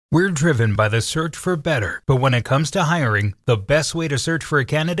We're driven by the search for better, but when it comes to hiring, the best way to search for a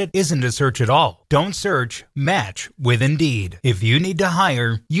candidate isn't to search at all. Don't search, match with Indeed. If you need to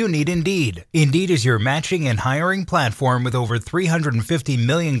hire, you need Indeed. Indeed is your matching and hiring platform with over 350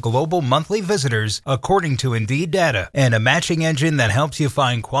 million global monthly visitors, according to Indeed data, and a matching engine that helps you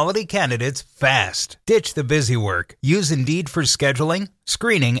find quality candidates fast. Ditch the busy work. Use Indeed for scheduling,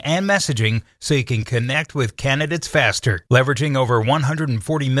 screening, and messaging so you can connect with candidates faster. Leveraging over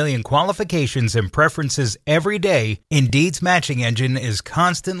 140 million qualifications and preferences every day, Indeed's matching engine is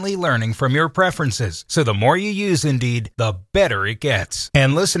constantly learning from your preferences. So the more you use Indeed, the better it gets.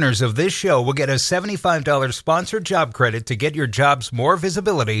 And listeners of this show will get a $75 sponsored job credit to get your jobs more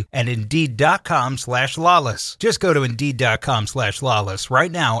visibility at Indeed.com/lawless. Just go to Indeed.com/lawless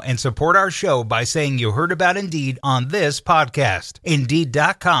right now and support our show by saying you heard about Indeed on this podcast.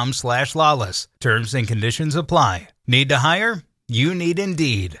 Indeed.com/lawless. Terms and conditions apply. Need to hire? You need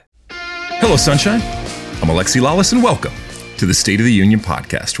Indeed. Hello, Sunshine. I'm Alexi Lawless, and welcome to the State of the Union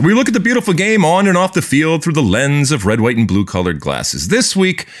podcast, where we look at the beautiful game on and off the field through the lens of red, white, and blue-colored glasses. This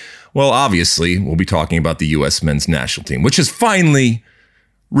week, well, obviously, we'll be talking about the U.S. men's national team, which has finally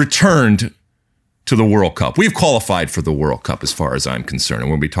returned to the World Cup. We've qualified for the World Cup as far as I'm concerned, and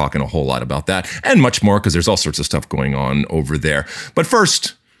we'll be talking a whole lot about that and much more because there's all sorts of stuff going on over there. But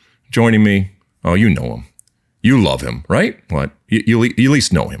first, joining me, oh, you know him. You love him, right? What? You at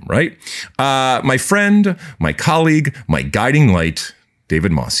least know him, right? My friend, my colleague, my guiding light,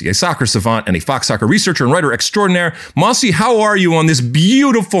 David Mosse, a soccer savant and a Fox Soccer researcher and writer extraordinaire. Mosse, how are you on this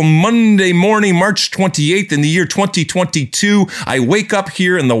beautiful Monday morning, March 28th in the year 2022? I wake up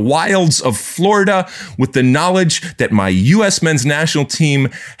here in the wilds of Florida with the knowledge that my U.S. men's national team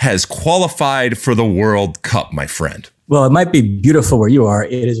has qualified for the World Cup, my friend. Well, it might be beautiful where you are.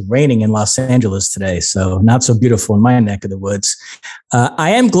 It is raining in Los Angeles today, so not so beautiful in my neck of the woods.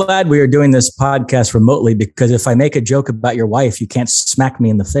 I am glad we are doing this podcast remotely because if I make a joke about your wife, you can't smack me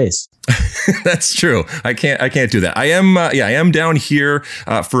in the face. That's true. I can't do that. I am down here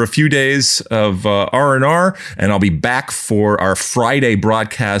for a few days of R&R, and I'll be back for our Friday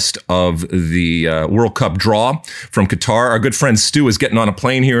broadcast of the World Cup draw from Qatar. Our good friend Stu is getting on a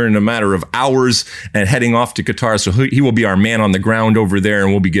plane here in a matter of hours and heading off to Qatar, so he will be our man on the ground over there,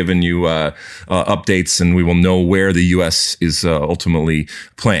 and we'll be giving you updates, and we will know where the U.S. is ultimately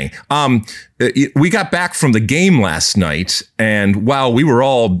playing. We got back from the game last night, and while we were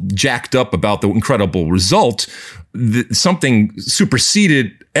all jacked up about the incredible result, something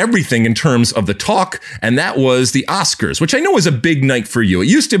superseded everything in terms of the talk, and that was the Oscars, which I know is a big night for you. It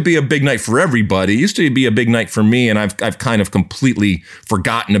used to be a big night for everybody. It used to be a big night for me, and I've kind of completely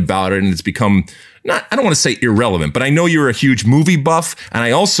forgotten about it, and it's become I don't want to say irrelevant, but I know you're a huge movie buff, and I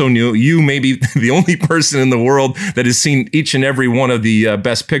also knew you may be the only person in the world that has seen each and every one of the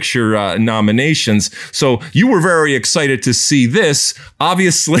Best Picture nominations. So you were very excited to see this.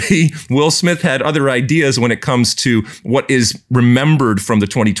 Obviously, Will Smith had other ideas when it comes to what is remembered from the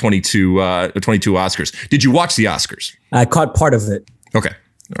 2022 Oscars. Did you watch the Oscars? I caught part of it. Okay.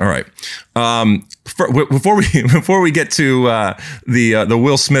 All right. Before we get to the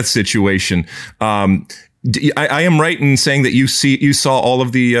Will Smith situation, I am right in saying that you saw all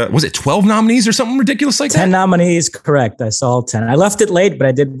of the was it 12 nominees or something ridiculous like that? 10 nominees, correct. I saw all 10. I left it late, but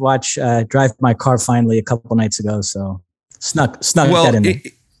I did watch Drive My Car finally a couple nights ago, so snuck that in there.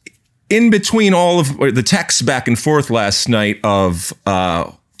 In between all of the texts back and forth last night of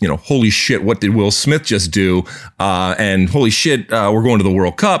holy shit, what did Will Smith just do? And holy shit, we're going to the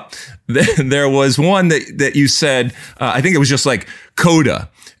World Cup. There was one that you said, I think it was just like Coda.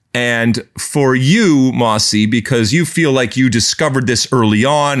 And for you, Mosse, because you feel like you discovered this early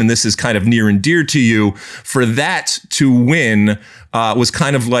on, and this is kind of near and dear to you, for that to win was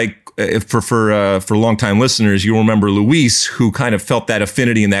kind of like, for longtime listeners, you'll remember Luis, who kind of felt that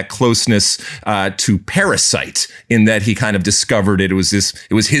affinity and that closeness to Parasite, in that he kind of discovered it. It was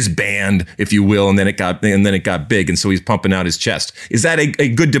his band, if you will, and then it got big, and so he's pumping out his chest. Is that a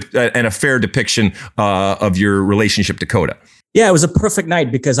good and a fair depiction of your relationship to Coda? Yeah, it was a perfect night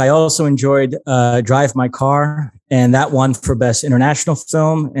because I also enjoyed Drive My Car, and that won for Best International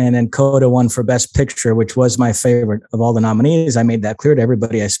Film, and then Coda won for Best Picture, which was my favorite of all the nominees. I made that clear to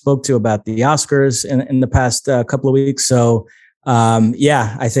everybody I spoke to about the Oscars in the past couple of weeks. So,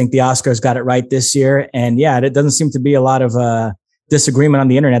 I think the Oscars got it right this year. And yeah, it doesn't seem to be a lot of disagreement on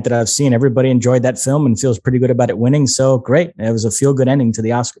the internet that I've seen. Everybody enjoyed that film and feels pretty good about it winning. So great. It was a feel-good ending to the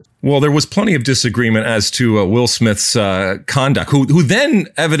Oscars. Well, there was plenty of disagreement as to Will Smith's conduct, who then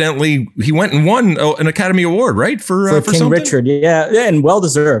evidently he went and won an Academy Award, right? For King something? Richard. Yeah, and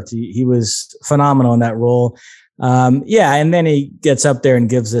well-deserved. He was phenomenal in that role. Yeah. And then he gets up there and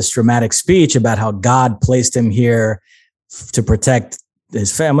gives this dramatic speech about how God placed him here to protect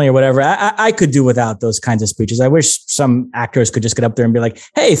his family or whatever. I could do without those kinds of speeches. I wish some actors could just get up there and be like,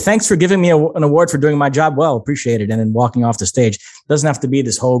 hey, thanks for giving me an award for doing my job well, appreciate it, and then walking off the stage. It doesn't have to be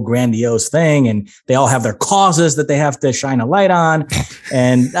this whole grandiose thing, and they all have their causes that they have to shine a light on,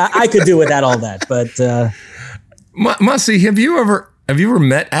 and I could do without all that. But Masi, have you ever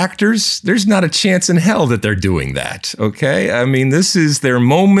met actors? There's not a chance in hell that they're doing that. Okay. I mean, this is their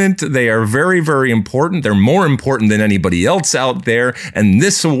moment. They are very, very important. They're more important than anybody else out there. And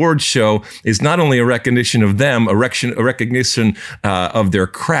this award show is not only a recognition of them, a recognition of their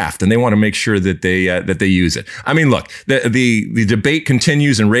craft. And they want to make sure that they use it. I mean, look, the debate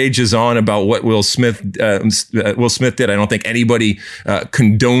continues and rages on about what Will Smith did. I don't think anybody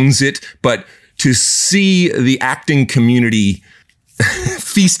condones it, but to see the acting community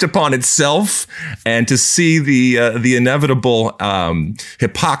feast upon itself, and to see the inevitable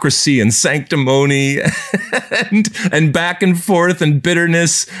hypocrisy and sanctimony and back and forth and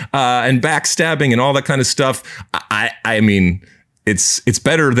bitterness and backstabbing and all that kind of stuff. I mean, it's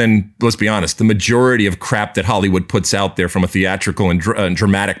better than, let's be honest, the majority of crap that Hollywood puts out there from a theatrical and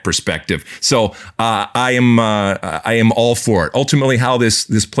dramatic perspective. So I am all for it. Ultimately, how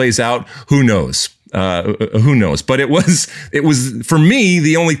this plays out, who knows? Who knows? But it was for me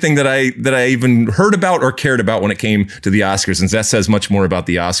the only thing that I even heard about or cared about when it came to the Oscars, and that says much more about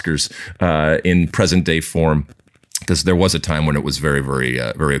the Oscars in present day form, because there was a time when it was very, very,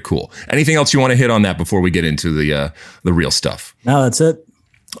 very cool. Anything else you want to hit on that before we get into the real stuff? No, that's it.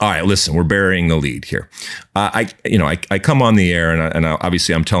 All right, listen, we're burying the lead here. I come on the air and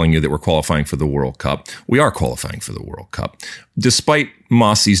obviously I'm telling you that we're qualifying for the World Cup. We are qualifying for the World Cup. Despite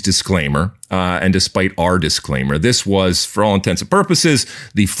Mossie's disclaimer and despite our disclaimer, this was, for all intents and purposes,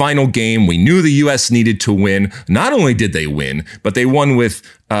 the final game. We knew the U.S. needed to win. Not only did they win, but they won with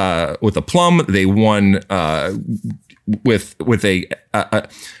aplomb. They won with a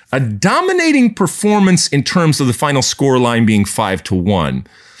dominating performance in terms of the final score line being 5-1.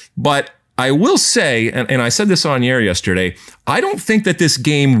 But I will say, and I said this on the air yesterday, I don't think that this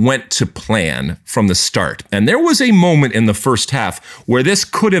game went to plan from the start. And there was a moment in the first half where this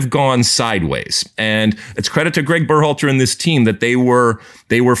could have gone sideways. And it's credit to Greg Berhalter and this team that they were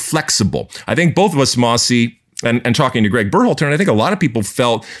flexible. I think both of us, Mossy, and talking to Greg Berhalter, and I think a lot of people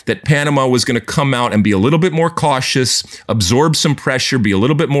felt that Panama was going to come out and be a little bit more cautious, absorb some pressure, be a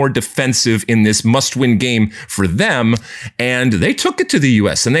little bit more defensive in this must-win game for them. And they took it to the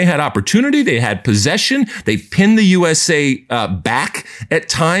U.S. and they had opportunity. They had possession. They pinned the USA back at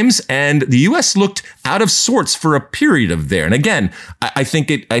times, and the U.S. looked out of sorts for a period of there. And again, I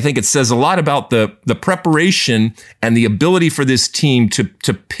think it says a lot about the preparation and the ability for this team to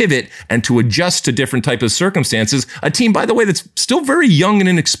pivot and to adjust to different types of circumstances. A team, by the way, that's still very young and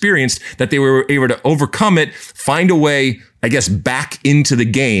inexperienced, that they were able to overcome it, find a way, I guess, back into the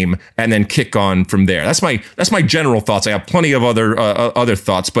game, and then kick on from there. That's my general thoughts. I have plenty of other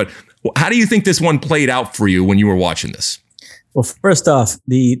thoughts, but how do you think this one played out for you when you were watching this? Well, first off,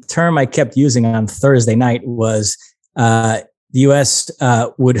 the term I kept using on Thursday night was the U.S.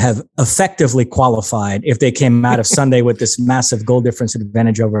 Would have effectively qualified if they came out of Sunday with this massive goal difference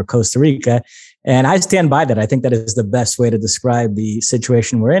advantage over Costa Rica. And I stand by that. I think that is the best way to describe the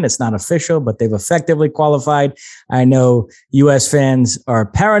situation we're in. It's not official, but they've effectively qualified. I know U.S. fans are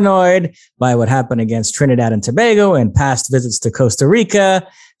paranoid by what happened against Trinidad and Tobago and past visits to Costa Rica.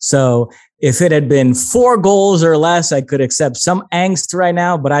 So if it had been 4 goals or less, I could accept some angst right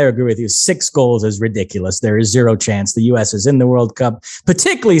now, but I agree with you. 6 goals is ridiculous. There is zero chance the U.S. is in the World Cup,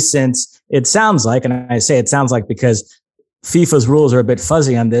 particularly since it sounds like, and I say it sounds like because FIFA's rules are a bit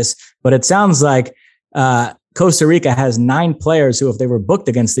fuzzy on this, but it sounds like Costa Rica has 9 players who, if they were booked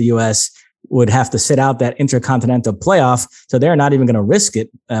against the U.S., would have to sit out that intercontinental playoff. So they're not even going to risk it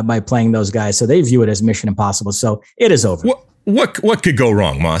by playing those guys. So they view it as mission impossible. So it is over. What could go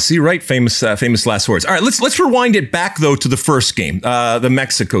wrong, Mossy? Right, famous last words. All right, let's rewind it back though to the first game, the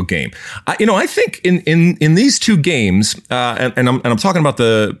Mexico game. I think in these 2 games, and I'm talking about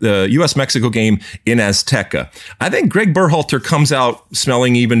the U.S. Mexico game in Azteca. I think Greg Berhalter comes out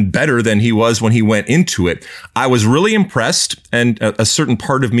smelling even better than he was when he went into it. I was really impressed, and a certain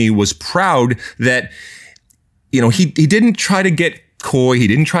part of me was proud that he didn't try to get coy. He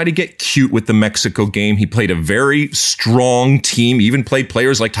didn't try to get cute with the Mexico game. He played a very strong team. He even played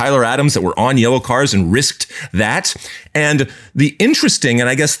players like Tyler Adams that were on yellow cards and risked that. And the interesting, and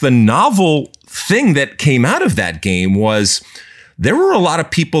I guess the novel thing that came out of that game was there were a lot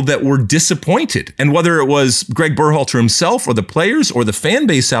of people that were disappointed. And whether it was Greg Berhalter himself or the players or the fan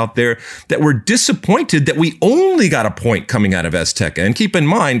base out there that were disappointed that we only got a point coming out of Azteca. And keep in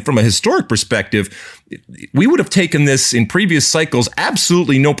mind, from a historic perspective, we would have taken this in previous cycles,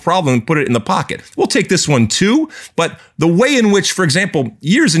 absolutely no problem, and put it in the pocket. We'll take this one too. But the way in which, for example,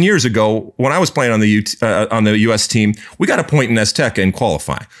 years and years ago, when I was playing on the U.S. team, we got a point in Azteca in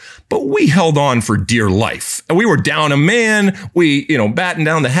qualifying. But we held on for dear life. And we were down a man. We, battened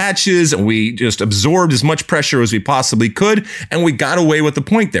down the hatches, and we just absorbed as much pressure as we possibly could. And we got away with the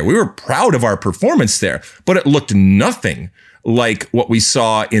point there. We were proud of our performance there, but it looked nothing like what we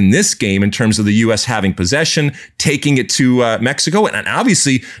saw in this game in terms of the U.S. having possession, taking it to Mexico, and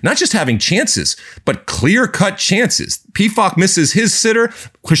obviously not just having chances, but clear-cut chances. Pifak misses his sitter,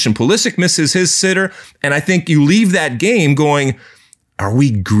 Christian Pulisic misses his sitter, and I think you leave that game going, are we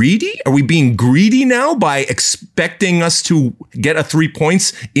greedy? Are we being greedy now by expecting us to get a 3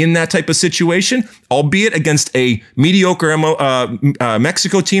 points in that type of situation, albeit against a mediocre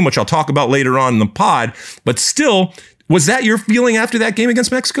Mexico team, which I'll talk about later on in the pod, but still, was that your feeling after that game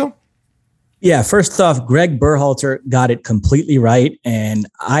against Mexico? Yeah, first off, Greg Berhalter got it completely right, and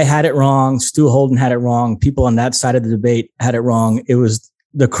I had it wrong. Stu Holden had it wrong. People on that side of the debate had it wrong. It was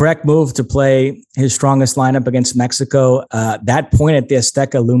the correct move to play his strongest lineup against Mexico. That point at the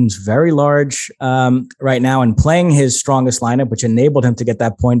Azteca looms very large right now, and playing his strongest lineup, which enabled him to get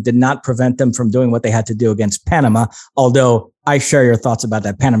that point, did not prevent them from doing what they had to do against Panama, although I share your thoughts about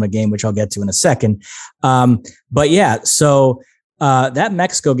that Panama game, which I'll get to in a second. But yeah, so that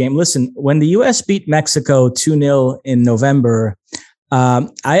Mexico game, listen, when the U.S. beat Mexico 2-0 in November,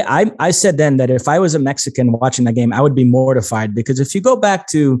 I said then that if I was a Mexican watching that game, I would be mortified, because if you go back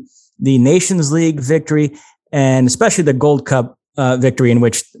to the Nations League victory, and especially the Gold Cup victory, in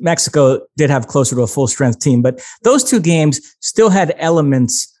which Mexico did have closer to a full strength team, but those two games still had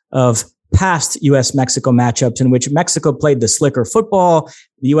elements of past U.S.-Mexico matchups in which Mexico played the slicker football.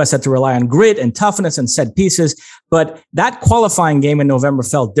 The U.S. had to rely on grit and toughness and set pieces. But that qualifying game in November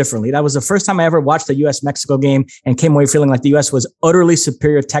felt differently. That was the first time I ever watched a U.S.-Mexico game and came away feeling like the U.S. was utterly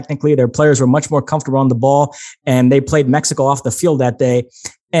superior technically. Their players were much more comfortable on the ball, and they played Mexico off the field that day.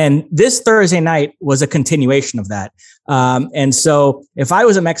 And this Thursday night was a continuation of that. And so if I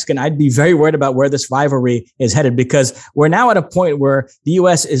was a Mexican, I'd be very worried about where this rivalry is headed, because we're now at a point where the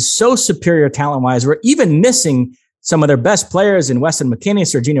U.S. is so superior talent-wise. We're even missing some of their best players in Weston McKennie,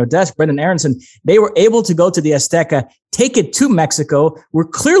 Serginho Dest, Brendan Aronson. They were able to go to the Azteca, take it to Mexico. We're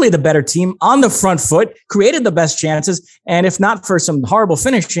clearly the better team on the front foot, created the best chances, and if not for some horrible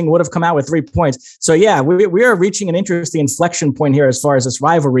finishing, would have come out with 3 points. So yeah, we are reaching an interesting inflection point here as far as this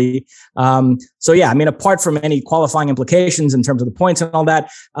rivalry. So yeah, I mean, apart from any qualifying implications in terms of the points and all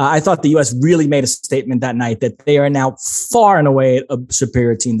that, I thought the U.S. really made a statement that night that they are now far and away a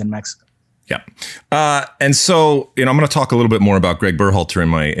superior team than Mexico. Yeah. And so, I'm going to talk a little bit more about Greg Berhalter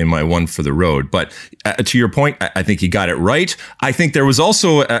in my one for the road. But to your point, I think he got it right. I think there was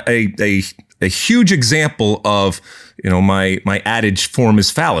also a huge example of, my adage form is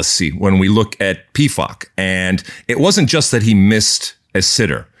fallacy when we look at Pifak. And it wasn't just that he missed a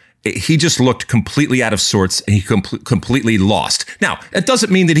sitter. He just looked completely out of sorts, and he completely lost. Now, that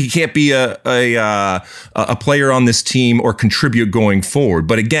doesn't mean that he can't be a player on this team or contribute going forward.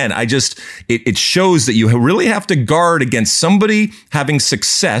 But again, it shows that you really have to guard against somebody having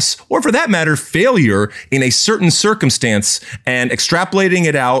success, or for that matter, failure in a certain circumstance, and extrapolating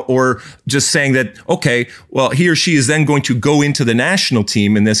it out, or just saying that, okay, well, he or she is then going to go into the national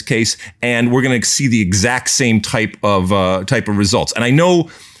team in this case, and we're going to see the exact same type of results. And I know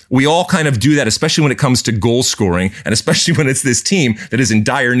we all kind of do that, especially when it comes to goal scoring, and especially when it's this team that is in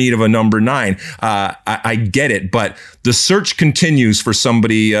dire need of a number 9. I get it, but the search continues for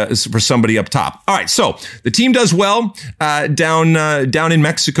somebody up top. All right, so the team does well down in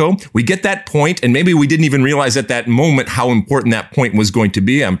Mexico. We get that point, and maybe we didn't even realize at that moment how important that point was going to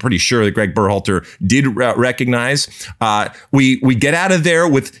be. I'm pretty sure that Greg Berhalter did recognize. We get out of there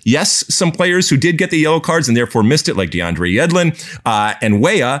with, yes, some players who did get the yellow cards and therefore missed it, like DeAndre Yedlin and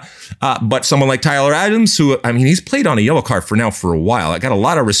Weah. But someone like Tyler Adams, who, he's played on a yellow card for a while. I got a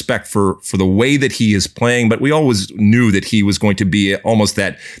lot of respect for the way that he is playing, but we always knew that he was going to be almost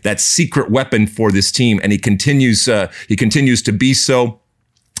that secret weapon for this team, and he continues to be so.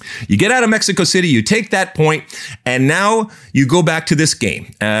 You get out of Mexico City, you take that point, and now you go back to this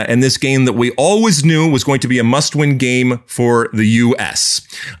game, and this game that we always knew was going to be a must-win game for the U.S.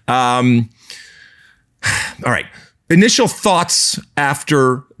 All right. Initial thoughts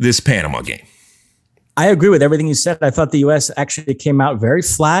after this Panama game. I agree with everything you said. I thought the U.S. actually came out very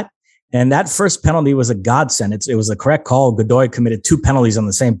flat. And that first penalty was a godsend. It was the correct call. Godoy committed 2 penalties on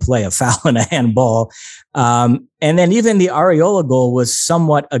the same play, a foul and a handball. And then even the Areola goal was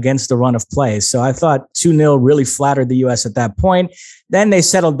somewhat against the run of play. So I thought 2-0 really flattered the U.S. at that point. Then they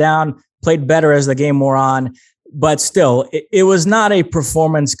settled down, played better as the game wore on. But still, it was not a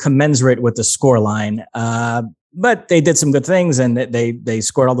performance commensurate with the scoreline. But they did some good things, and they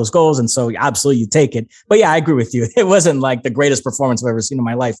scored all those goals. And so absolutely you take it. But yeah, I agree with you. It wasn't like the greatest performance I've ever seen in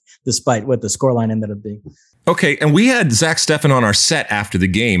my life, despite what the scoreline ended up being. Okay, and we had Zach Steffen on our set after the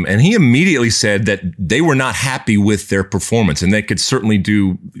game, and he immediately said that they were not happy with their performance, and they could certainly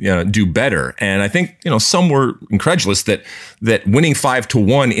do better. And I think some were incredulous that winning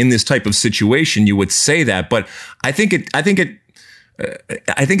 5-1 in this type of situation, you would say that. But I think it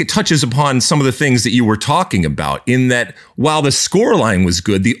touches upon some of the things that you were talking about, in that while the scoreline was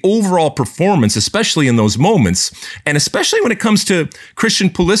good, the overall performance, especially in those moments, and especially when it comes to Christian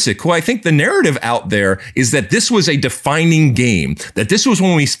Pulisic, who I think the narrative out there is that this was a defining game, that this was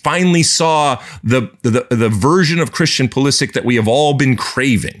when we finally saw the version of Christian Pulisic that we have all been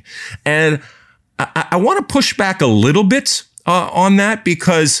craving. And I want to push back a little bit on that,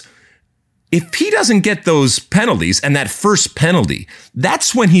 because if he doesn't get those penalties, and that first penalty,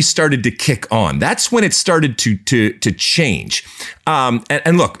 that's when he started to kick on. That's when it started to change.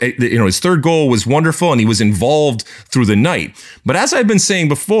 And look, his third goal was wonderful, and he was involved through the night. But as I've been saying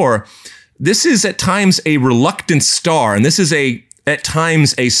before, this is at times a reluctant star, and this is at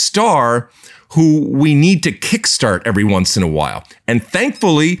times a star who we need to kickstart every once in a while. And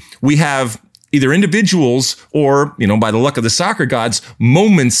thankfully, we have either individuals or, by the luck of the soccer gods,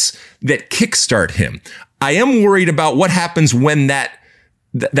 moments that kickstart him. I am worried about what happens when that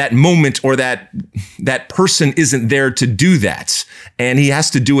moment or that person isn't there to do that, and he has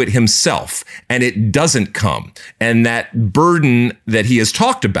to do it himself, and it doesn't come. And that burden that he has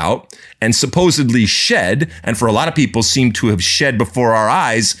talked about and supposedly shed, and for a lot of people seem to have shed before our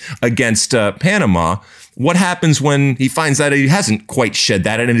eyes against Panama. What happens when he finds out he hasn't quite shed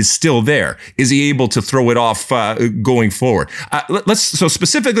that and it is still there? Is he able to throw it off going forward? So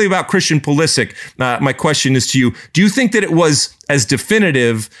specifically about Christian Pulisic, my question is to you: do you think that it was as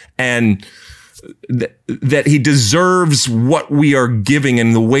definitive and that he deserves what we are giving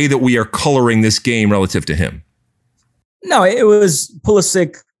and the way that we are coloring this game relative to him? No, it was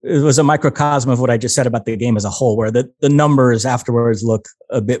Pulisic. It was a microcosm of what I just said about the game as a whole, where the numbers afterwards look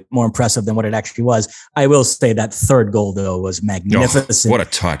a bit more impressive than what it actually was. I will say that third goal, though, was magnificent. Oh, what a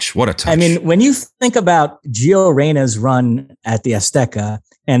touch. What a touch. I mean, when you think about Gio Reyna's run at the Azteca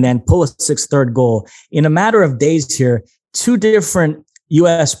and then Pulisic's third goal, in a matter of days here, 2 different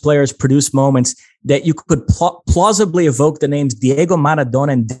U.S. players produced moments that you could plausibly evoke the names Diego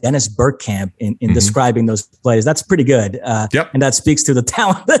Maradona and Dennis Bergkamp in describing those plays. That's pretty good. Yep. And that speaks to the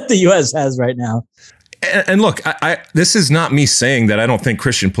talent that the U.S. has right now. And look, this is not me saying that I don't think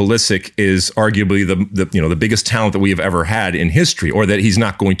Christian Pulisic is arguably the biggest talent that we have ever had in history, or that he's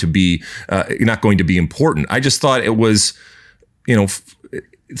not going to be important. I just thought it was,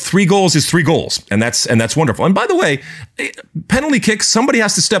 3 goals is 3 goals, and that's wonderful. And by the way, penalty kicks, somebody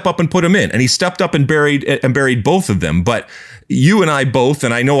has to step up and put them in, and he stepped up and buried both of them. But you and I both,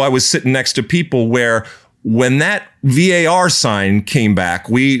 and I know I was sitting next to people where when that VAR sign came back,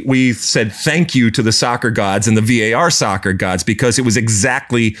 we said thank you to the soccer gods and the VAR soccer gods, because it was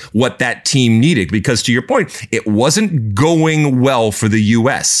exactly what that team needed. Because to your point, it wasn't going well for the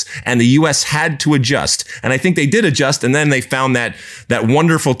U.S. and the U.S. had to adjust. And I think they did adjust. And then they found that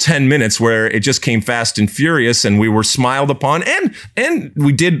wonderful 10 minutes where it just came fast and furious, and we were smiled upon, and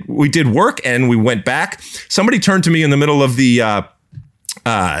we did work, and we went back. Somebody turned to me in the middle of the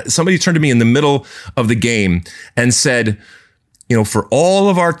game and said, for all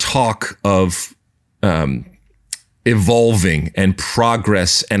of our talk of evolving and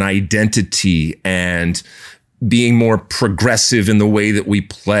progress and identity and being more progressive in the way that we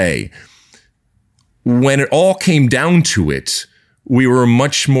play, when it all came down to it, we were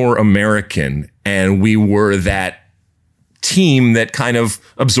much more American, and we were that team that kind of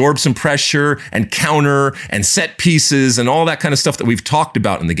absorbed some pressure and counter and set pieces and all that kind of stuff that we've talked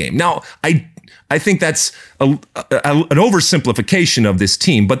about in the game. Now, I think that's an oversimplification of this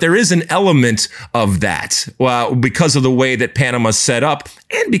team, but there is an element of that because of the way that Panama's set up,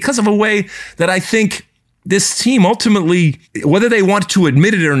 and because of a way that I think this team ultimately, whether they want to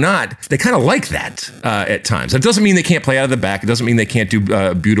admit it or not, they kind of like that at times. It doesn't mean they can't play out of the back. It doesn't mean they can't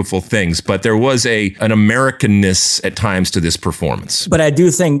do beautiful things. But there was an Americanness at times to this performance. But I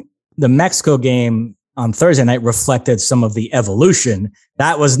do think the Mexico game on Thursday night reflected some of the evolution.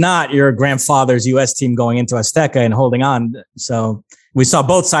 That was not your grandfather's U.S. team going into Azteca and holding on. So we saw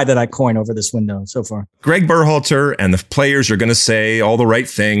both sides of that coin over this window so far. Greg Berhalter and the players are going to say all the right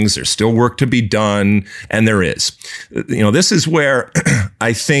things. There's still work to be done, and there is. This is where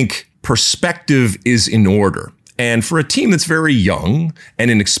I think perspective is in order. And for a team that's very young and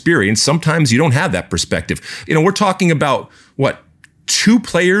inexperienced, sometimes you don't have that perspective. We're talking about, 2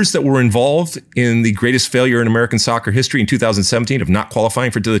 players that were involved in the greatest failure in American soccer history in 2017 of not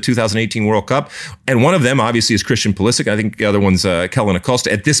qualifying for the 2018 World Cup. And one of them, obviously, is Christian Pulisic. I think the other one's Kellen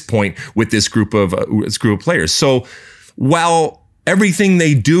Acosta at this point with this group of players. So while everything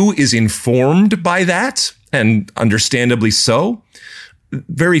they do is informed by that, and understandably so,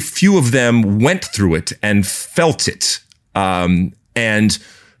 very few of them went through it and felt it.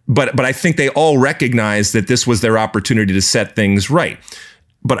 But I think they all recognize that this was their opportunity to set things right.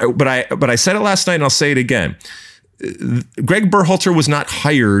 But I said it last night, and I'll say it again. Greg Berhalter was not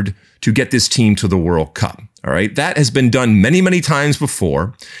hired to get this team to the World Cup. All right. That has been done many, many times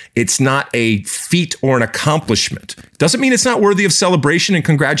before. It's not a feat or an accomplishment. Doesn't mean it's not worthy of celebration and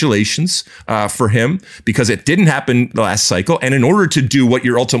congratulations for him, because it didn't happen the last cycle. And in order to do what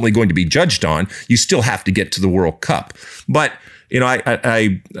you're ultimately going to be judged on, you still have to get to the World Cup. But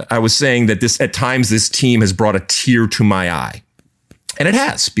I was saying that at times this team has brought a tear to my eye. And it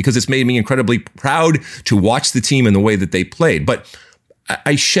has, because it's made me incredibly proud to watch the team and the way that they played. But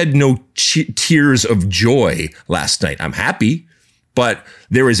I shed no tears of joy last night. I'm happy, but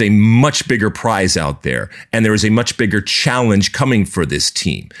there is a much bigger prize out there, and there is a much bigger challenge coming for this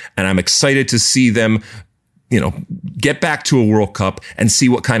team. And I'm excited to see them get back to a World Cup and see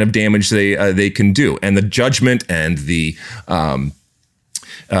what kind of damage they can do. And the judgment and the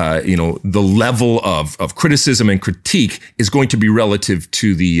level of criticism and critique is going to be relative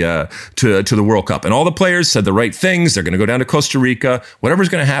to the World Cup. And all the players said the right things. They're going to go down to Costa Rica. Whatever's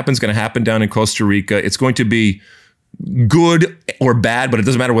going to happen is going to happen down in Costa Rica. It's going to be good or bad, but it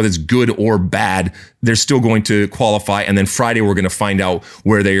doesn't matter whether it's good or bad. They're still going to qualify, and then Friday we're going to find out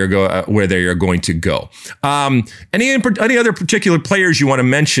where they are going to go. Any other particular players you want to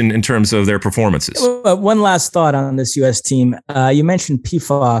mention in terms of their performances? One last thought on this U.S. team. You mentioned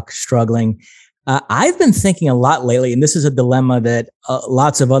PFOC struggling. I've been thinking a lot lately, and this is a dilemma that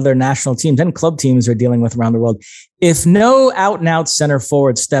lots of other national teams and club teams are dealing with around the world. If no out-and-out center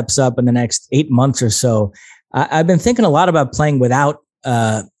forward steps up in the next 8 months or so, I've been thinking a lot about playing without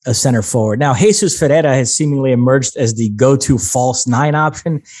a center forward. Now, Jesus Ferreira has seemingly emerged as the go-to false 9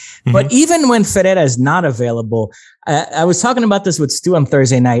 option. Mm-hmm. But even when Ferreira is not available, I was talking about this with Stu on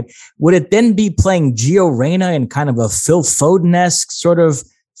Thursday night. Would it then be playing Gio Reyna in kind of a Phil Foden-esque sort of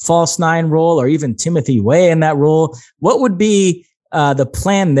false 9 role, or even Timothy Weah in that role? What would be the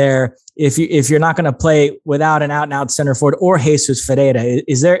plan there if you're not going to play without an out-and-out center forward or Jesus Ferreira?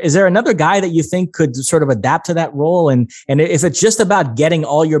 Is there another guy that you think could sort of adapt to that role? And if it's just about getting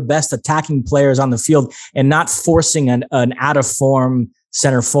all your best attacking players on the field and not forcing an out-of-form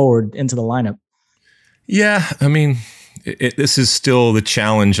center forward into the lineup? Yeah, I mean, this is still the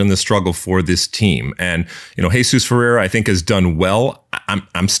challenge and the struggle for this team. And, Jesus Ferreira, I think, has done well.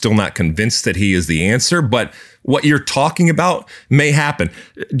 I'm still not convinced that he is the answer, but what you're talking about may happen.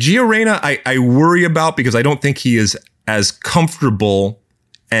 Gio Reyna, I worry about, because I don't think he is as comfortable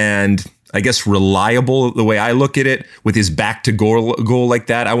and, I guess, reliable the way I look at it with his back to goal like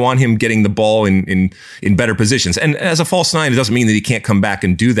that. I want him getting the ball in better positions. And as a false 9, it doesn't mean that he can't come back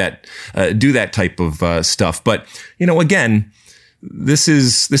and do that type of stuff. But, again, this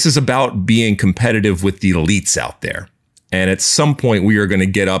is about being competitive with the elites out there. And at some point, we are going to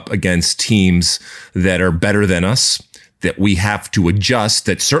get up against teams that are better than us, that we have to adjust,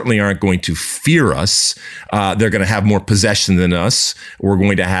 that certainly aren't going to fear us. They're going to have more possession than us. We're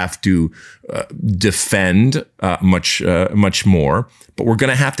going to have to defend much more. But we're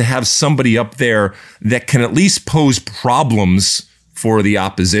going to have somebody up there that can at least pose problems for the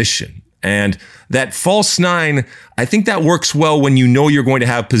opposition. And that false 9, I think that works well when you're going to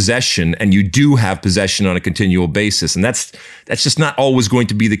have possession, and you do have possession on a continual basis. And that's just not always going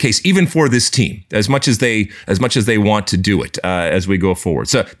to be the case, even for this team, as much as they want to do it as we go forward.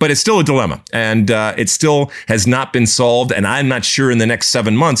 So, but it's still a dilemma, and it still has not been solved. And I'm not sure in the next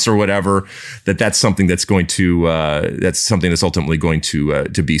 7 months or whatever that's something that's ultimately going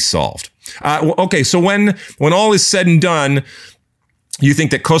to be solved. Okay, so when all is said and done, you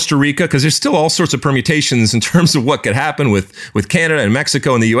think that Costa Rica, because there's still all sorts of permutations in terms of what could happen with Canada and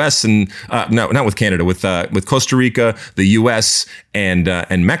Mexico and the U.S. and not with Canada, with Costa Rica, the U.S. and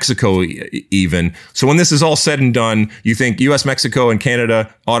Mexico even. So when this is all said and done, you think U.S., Mexico, and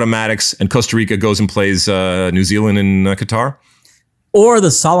Canada automatics, and Costa Rica goes and plays New Zealand and Qatar? Or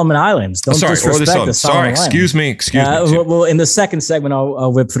the Solomon Islands. Don't disrespect the Solomon Islands. Excuse me. Well, in the second segment,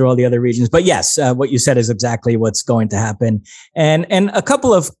 I'll whip through all the other regions. But yes, what you said is exactly what's going to happen. And a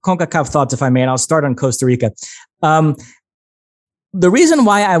couple of CONCACAF thoughts, if I may, and I'll start on Costa Rica. The reason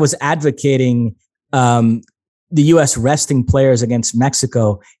why I was advocating the U.S. resting players against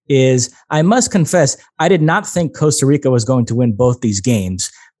Mexico is, I must confess, I did not think Costa Rica was going to win both these games.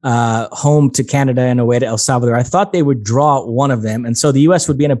 Home to Canada and away to El Salvador. I thought they would draw one of them. And so the U.S.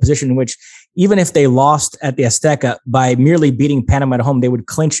 would be in a position in which, even if they lost at the Azteca, by merely beating Panama at home, they would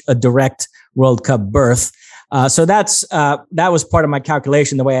clinch a direct World Cup berth. So that was part of my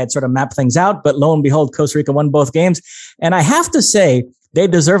calculation, the way I had sort of mapped things out. But lo and behold, Costa Rica won both games. And I have to say, they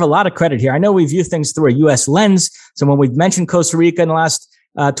deserve a lot of credit here. I know we view things through a U.S. lens. So when we've mentioned Costa Rica in the last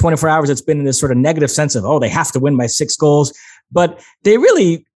 24 hours, it's been in this sort of negative sense of, they have to win by 6 goals. But they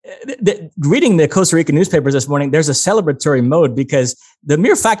really... reading the Costa Rican newspapers this morning, there's a celebratory mode, because the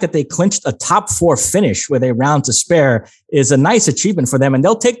mere fact that they clinched a top 4 finish with a round to spare is a nice achievement for them. And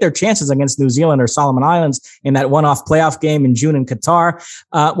they'll take their chances against New Zealand or Solomon Islands in that one-off playoff game in June in Qatar.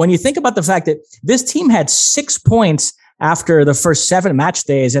 When you think about the fact that this team had 6 points after the first 7 match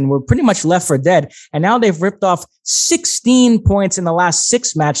days and were pretty much left for dead. And now they've ripped off 16 points in the last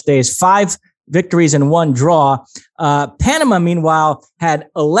 6 match days, 5 victories and 1 draw. Panama, meanwhile, had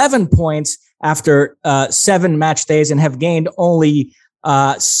 11 points after 7 match days and have gained only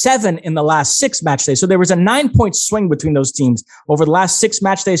 7 in the last 6 match days. So there was a 9-point swing between those teams. Over the last 6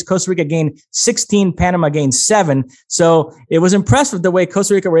 match days, Costa Rica gained 16, Panama gained 7. So it was impressive the way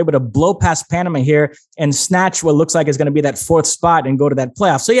Costa Rica were able to blow past Panama here and snatch what looks like is going to be that 4th spot and go to that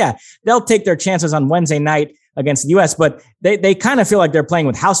playoff. So yeah, they'll take their chances on Wednesday night against the U.S., but they kind of feel like they're playing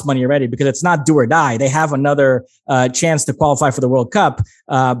with house money already, because it's not do or die. They have another chance to qualify for the World Cup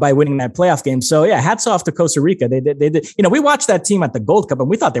by winning that playoff game. So yeah, hats off to Costa Rica. They did. We watched that team at the Gold Cup and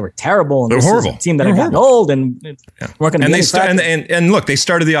we thought they were terrible. And they're horrible. A team that had gotten old and weren't going to be and look, they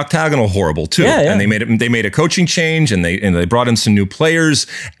started the octagonal horrible too. Yeah. And they made a coaching change and they brought in some new players,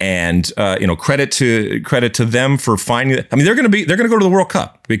 and credit to them for finding it. I mean, they're going to go to the World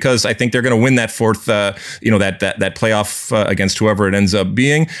Cup, because I think they're going to win that 4th that playoff against whoever it ends up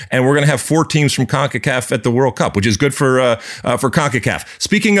being, and we're going to have 4 teams from CONCACAF at the World Cup, which is good for CONCACAF.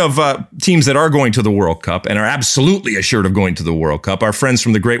 Speaking of teams that are going to the World Cup and are absolutely assured of going to the World Cup, our friends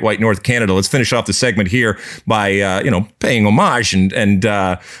from the Great White North, Canada. Let's finish off the segment here by paying homage and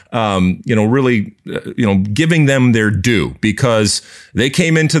really giving them their due, because they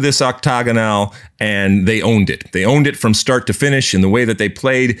came into this octagonal and they owned it. They owned it from start to finish in the way that they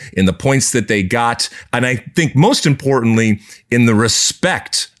played, in the points that they got, and I think most importantly, in the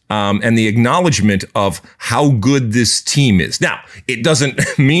respect and the acknowledgement of how good this team is. Now, it doesn't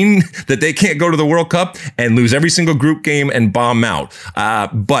mean that they can't go to the World Cup and lose every single group game and bomb out.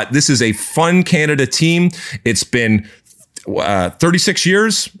 But this is a fun Canada team. It's been 36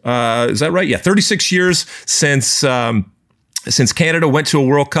 years. Is that right? Yeah, 36 years since Canada went to a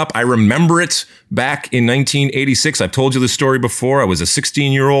World Cup. I remember it back in 1986. I've told you the story before. I was a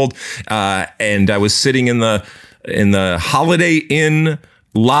 16-year-old, and I was sitting in the Holiday Inn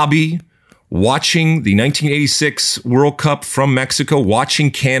lobby watching the 1986 World Cup from Mexico, watching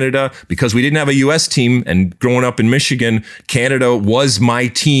Canada, because we didn't have a U.S. team. And growing up in Michigan, Canada was my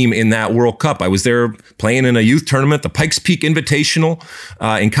team in that World Cup. I was there playing in a youth tournament, the Pikes Peak Invitational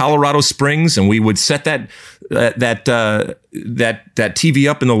in Colorado Springs, and we would set that TV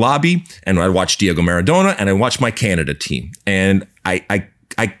up in the lobby, and I'd watch Diego Maradona, and I'd watch my Canada team. And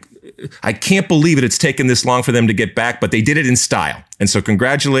I can't believe it's taken this long for them to get back, but they did it in style. And so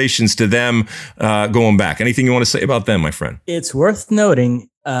congratulations to them going back. Anything you want to say about them, my friend? It's worth noting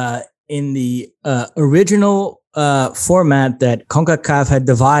in the original format that CONCACAF had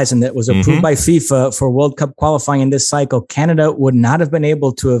devised and that was approved by FIFA for World Cup qualifying in this cycle, Canada would not have been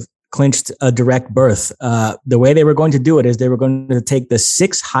able to have clinched a direct berth. The way they were going to do it is they were going to take the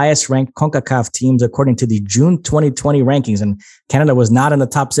 6 highest ranked CONCACAF teams according to the June 2020 rankings. And Canada was not in the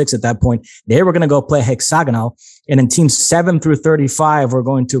top 6 at that point. They were going to go play hexagonal. And then teams 7 through 35 were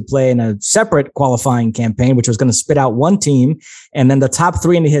going to play in a separate qualifying campaign, which was going to spit out 1 team. And then the top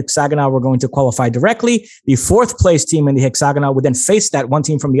 3 in the hexagonal were going to qualify directly. The 4th place team in the hexagonal would then face that 1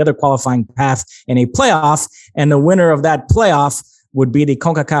 team from the other qualifying path in a playoff. And the winner of that playoff would be the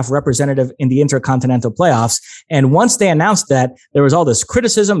CONCACAF representative in the Intercontinental Playoffs. And once they announced that, there was all this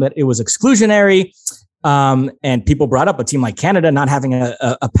criticism that it was exclusionary. And people brought up a team like Canada not having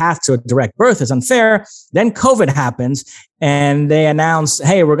a path to a direct berth is unfair. Then COVID happens. And they announced,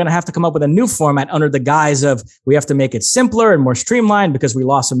 hey, we're going to have to come up with a new format under the guise of we have to make it simpler and more streamlined because we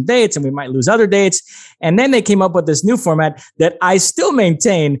lost some dates and we might lose other dates. And then they came up with this new format that I still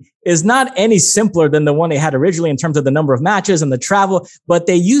maintain is not any simpler than the one they had originally in terms of the number of matches and the travel, but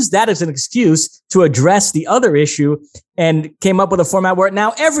they used that as an excuse to address the other issue and came up with a format where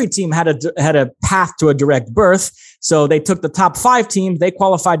now every team had a path to a direct berth. So they took the top 5 teams, they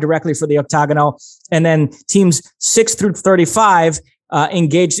qualified directly for the octagonal, and then teams 6 through 35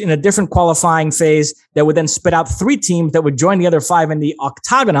 engaged in a different qualifying phase that would then spit out 3 teams that would join the other 5 in the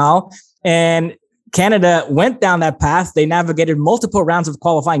octagonal. And Canada went down that path. They navigated multiple rounds of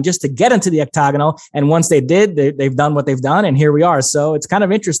qualifying just to get into the octagonal. And once they did, they've done what they've done. And here we are. So it's kind of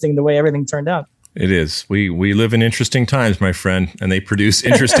interesting the way everything turned out. It is. We live in interesting times, my friend, and they produce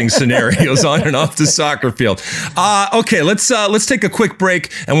interesting scenarios on and off the soccer field. Okay, let's take a quick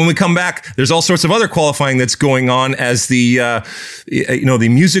break, and when we come back, there's all sorts of other qualifying that's going on as the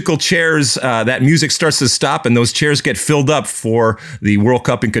musical chairs. That music starts to stop, and those chairs get filled up for the World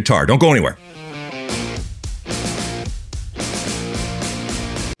Cup in Qatar. Don't go anywhere.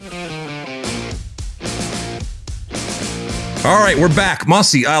 All right, we're back.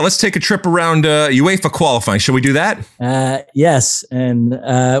 Mossy, let's take a trip around UEFA qualifying. Shall we do that? Yes, and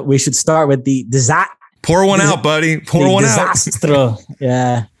we should start with the disaster. Pour one out, buddy. Pour one out.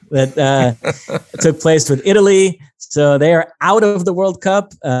 Yeah, that took place with Italy. So they are out of the World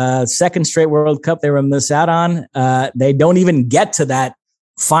Cup. Second straight World Cup they were miss out on. They don't even get to that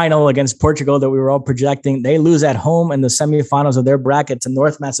final against Portugal that we were all projecting. They lose at home in the semifinals of their bracket to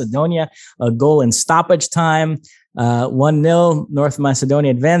North Macedonia, a goal in stoppage time. 1-0, North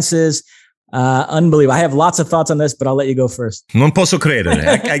Macedonia advances. Unbelievable. I have lots of thoughts on this, but I'll let you go first. Non posso credere.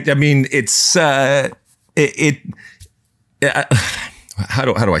 I mean, it's how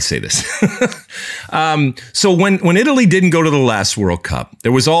do I say this? So when Italy didn't go to the last World Cup,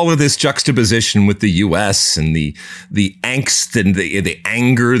 there was all of this juxtaposition with the U.S. and the angst and the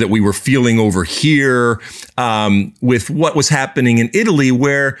anger that we were feeling over here with what was happening in Italy,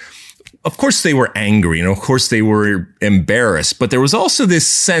 where of course they were angry and of course they were embarrassed, but there was also this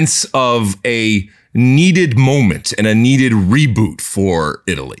sense of a needed moment and a needed reboot for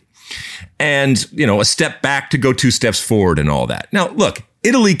Italy. And, a step back to go 2 steps forward and all that. Now, look,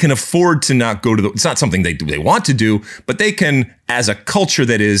 Italy can afford to not go to it's not something they want to do, but they can, as a culture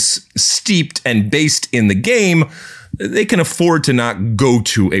that is steeped and based in the game, they can afford to not go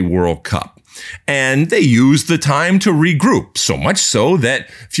to a World Cup. And they used the time to regroup, so much so that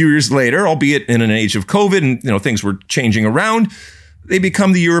a few years later, albeit in an age of COVID and things were changing around, they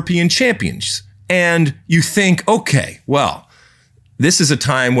become the European champions. And you think, okay, well, this is a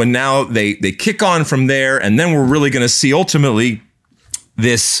time when now they kick on from there, and then we're really going to see ultimately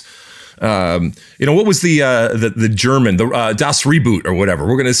this. What was the German, Das Reboot or whatever?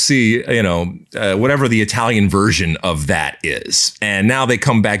 We're going to see, whatever the Italian version of that is. And now they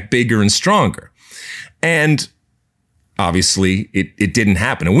come back bigger and stronger. And obviously it didn't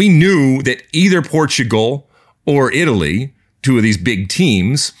happen. And we knew that either Portugal or Italy, 2 of these big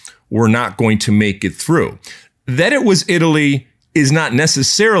teams, were not going to make it through. That it was Italy is not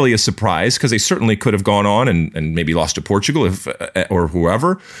necessarily a surprise, because they certainly could have gone on and maybe lost to Portugal or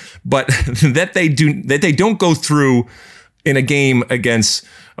whoever, but that they don't go through in a game against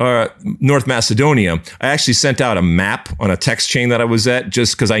North Macedonia. I actually sent out a map on a text chain that I was at,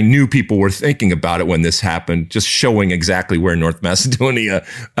 just because I knew people were thinking about it when this happened, just showing exactly where North Macedonia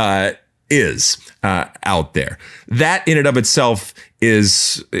is out there. That in and of itself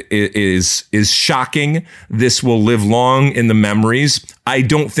is shocking. This will live long in the memories. I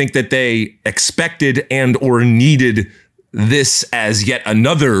don't think that they expected and or needed this as yet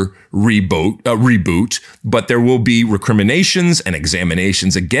another reboot, but there will be recriminations and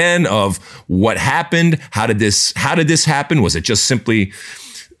examinations again of what happened. How did this happen? Was it just simply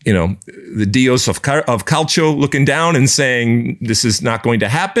the Dios of Calcio looking down and saying this is not going to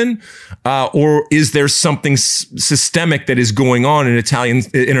happen? Or is there something systemic that is going on in Italian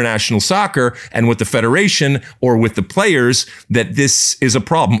international soccer and with the federation or with the players that this is a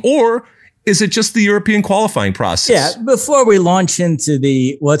problem? Or is it just the European qualifying process? Yeah, before we launch into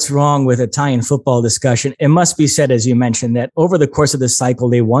the what's wrong with Italian football discussion, it must be said, as you mentioned, that over the course of this cycle,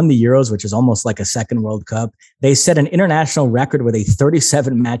 they won the Euros, which is almost like a second World Cup. They set an international record with a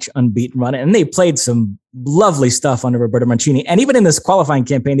 37-match unbeaten run, and they played some lovely stuff under Roberto Mancini. And even in this qualifying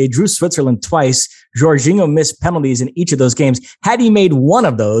campaign, they drew Switzerland twice. Jorginho missed penalties in each of those games. Had he made one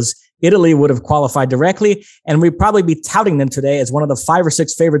of those, Italy would have qualified directly, and we'd probably be touting them today as one of the 5 or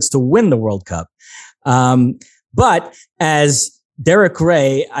 6 favorites to win the World Cup. But as Derek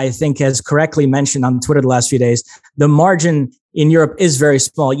Ray, I think, has correctly mentioned on Twitter the last few days, the margin in Europe is very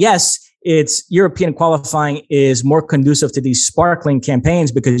small. Yes, it's European qualifying is more conducive to these sparkling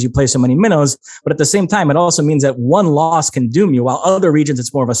campaigns because you play so many minnows. But at the same time, it also means that one loss can doom you, while other regions,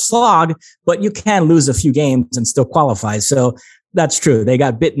 it's more of a slog, but you can lose a few games and still qualify. So that's true. They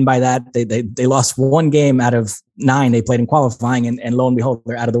got bitten by that. They lost one game out of 9 they played in qualifying, and lo and behold,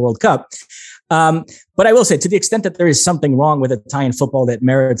 they're out of the World Cup. But I will say, to the extent that there is something wrong with Italian football that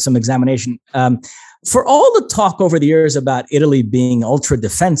merits some examination, for all the talk over the years about Italy being ultra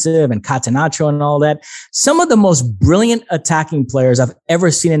defensive and catenaccio and all that, some of the most brilliant attacking players I've ever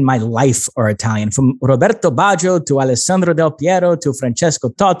seen in my life are Italian, from Roberto Baggio to Alessandro Del Piero to Francesco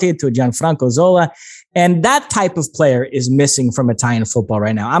Totti to Gianfranco Zola. And that type of player is missing from Italian football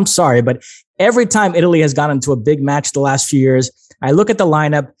right now. I'm sorry, but every time Italy has gotten into a big match the last few years, I look at the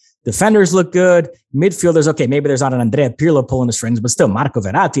lineup. Defenders look good. Midfielders, okay, maybe there's not an Andrea Pirlo pulling the strings, but still Marco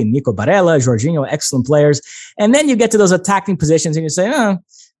Verratti, Nico Barella, Jorginho, excellent players. And then you get to those attacking positions and you say,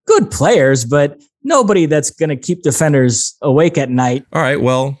 good players, but nobody that's going to keep defenders awake at night. All right,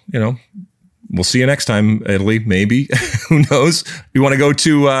 well, we'll see you next time, Italy, maybe. Who knows? You want to go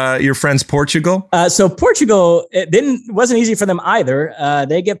to your friends Portugal? So Portugal, it wasn't easy for them either.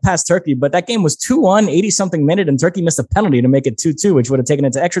 They get past Turkey, but that game was 2-1, 80-something minute, and Turkey missed a penalty to make it 2-2, which would have taken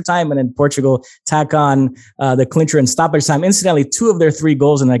it to extra time, and then Portugal tack on the clincher in stoppage time. Incidentally, 2 of their 3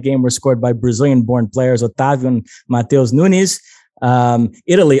 goals in that game were scored by Brazilian-born players, Otávio and Matheus Nunes.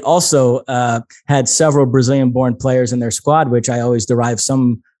 Italy also had several Brazilian-born players in their squad, which I always derive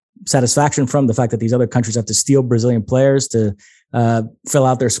some satisfaction from, the fact that these other countries have to steal Brazilian players to fill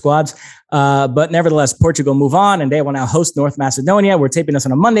out their squads. But nevertheless, Portugal move on, and they will now host North Macedonia. We're taping this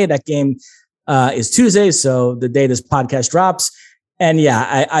on a Monday. That game is Tuesday, so the day this podcast drops. And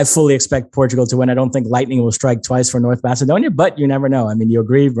yeah, I fully expect Portugal to win. I don't think lightning will strike twice for North Macedonia, but you never know. I mean, you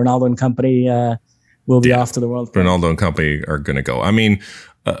agree, Ronaldo and company will be off to the World Cup. Ronaldo and company are going to go. I mean,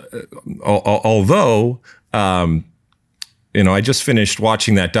 although... I just finished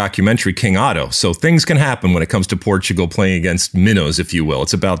watching that documentary, King Otto. So things can happen when it comes to Portugal playing against minnows, if you will.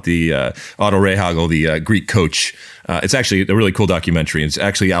 It's about the Otto Rehagel, the Greek coach. It's actually a really cool documentary. It's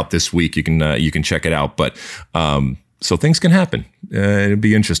actually out this week. You can check it out. But so things can happen. It'll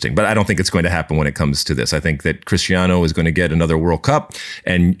be interesting. But I don't think it's going to happen when it comes to this. I think that Cristiano is going to get another World Cup,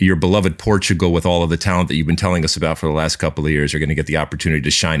 and your beloved Portugal, with all of the talent that you've been telling us about for the last couple of years, are going to get the opportunity to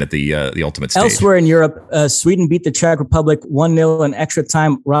shine at the ultimate stage. Elsewhere in Europe, Sweden beat the Czech Republic 1-0 in extra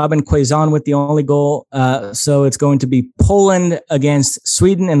time. Robin Quaison with the only goal. So it's going to be Poland against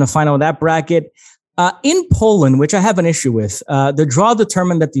Sweden in the final of that bracket. In Poland, which I have an issue with, the draw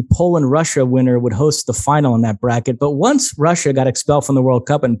determined that the Poland-Russia winner would host the final in that bracket. But once Russia got expelled from the World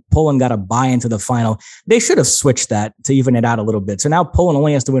Cup and Poland got a bye into the final, they should have switched that to even it out a little bit. So now Poland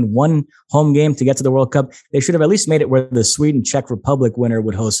only has to win one home game to get to the World Cup. They should have at least made it where the Sweden-Czech Republic winner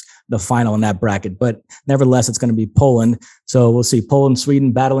would host the final in that bracket. But nevertheless, it's going to be Poland. So we'll see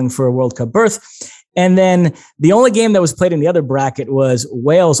Poland-Sweden battling for a World Cup berth. And then the only game that was played in the other bracket was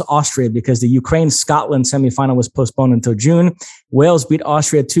Wales-Austria, because the Ukraine-Scotland semifinal was postponed until June. Wales beat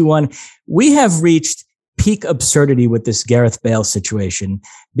Austria 2-1. We have reached peak absurdity with this Gareth Bale situation,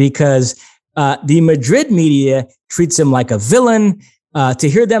 because the Madrid media treats him like a villain. To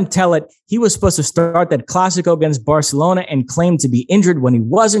hear them tell it, he was supposed to start that Clásico against Barcelona and claim to be injured when he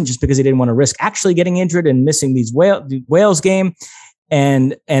wasn't, just because he didn't want to risk actually getting injured and missing the Wales game.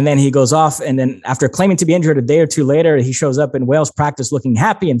 And then he goes off, and then after claiming to be injured a day or two later, he shows up in Wales practice looking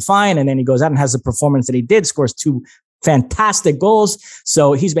happy and fine. And then he goes out and has the performance that he did, scores 2 fantastic goals.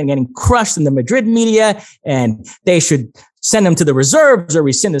 So he's been getting crushed in the Madrid media, and they should send him to the reserves or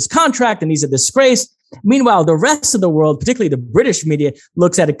rescind his contract, and he's a disgrace. Meanwhile, the rest of the world, particularly the British media,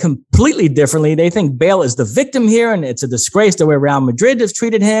 looks at it completely differently. They think Bale is the victim here, and it's a disgrace the way Real Madrid has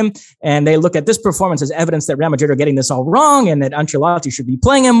treated him. And they look at this performance as evidence that Real Madrid are getting this all wrong and that Ancelotti should be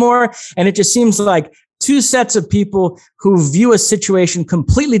playing him more. And it just seems like 2 sets of people who view a situation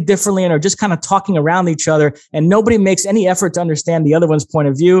completely differently and are just kind of talking around each other, and nobody makes any effort to understand the other one's point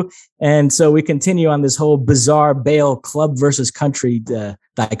of view. And so we continue on this whole bizarre Bale club versus country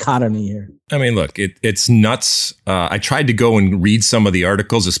dichotomy here. I mean, look, it's nuts. I tried to go and read some of the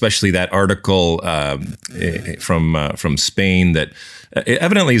articles, especially that article from Spain that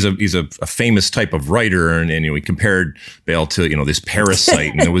evidently he's a famous type of writer, and he compared Bale to this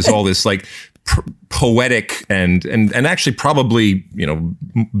parasite, and there was all this poetic and actually probably,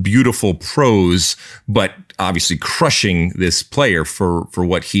 beautiful prose, but obviously crushing this player for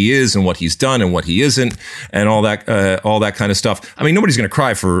what he is and what he's done and what he isn't and all that kind of stuff. I mean, nobody's going to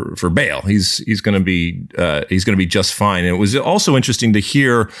cry for Bale. He's going to be just fine. And it was also interesting to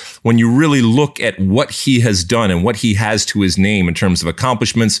hear when you really look at what he has done and what he has to his name in terms of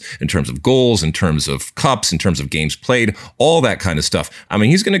accomplishments, in terms of goals, in terms of cups, in terms of games played, all that kind of stuff. I mean,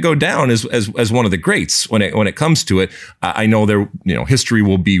 he's going to go down as one of the greats when it comes to it. I know history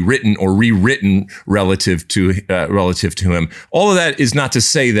will be written or rewritten relative to him. All of that is not to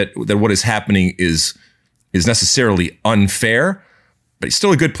say that what is happening is necessarily unfair, but he's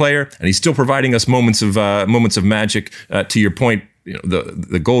still a good player and he's still providing us moments of magic. To your point,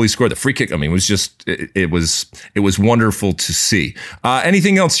 the goal he scored, the free kick. I mean, it was just it was wonderful to see.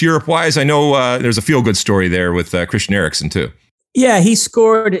 Anything else Europe wise? I know there's a feel good story there with Christian Eriksen too. Yeah, he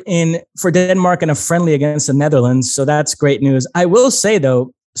scored for Denmark in a friendly against the Netherlands, so that's great news. I will say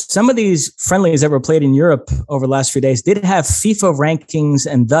though, some of these friendlies that were played in Europe over the last few days did have FIFA rankings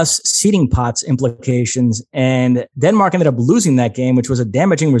and thus seeding pots implications. And Denmark ended up losing that game, which was a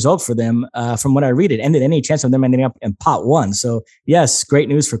damaging result for them. From what I read, it ended any chance of them ending up in pot 1. So yes, great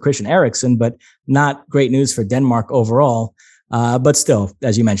news for Christian Eriksen, but not great news for Denmark overall. But still,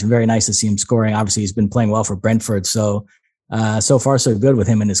 as you mentioned, very nice to see him scoring. Obviously, he's been playing well for Brentford. So far, so good with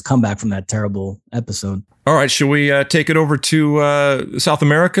him and his comeback from that terrible episode. All right. Should we take it over to South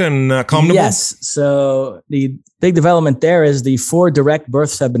America and CONMEBOL? Yes. So the big development there is the 4 direct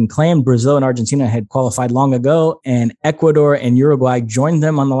berths have been claimed. Brazil and Argentina had qualified long ago, and Ecuador and Uruguay joined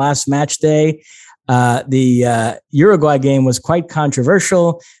them on the last match day. The Uruguay game was quite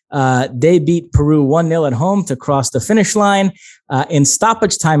controversial. They beat Peru 1-0 at home to cross the finish line. In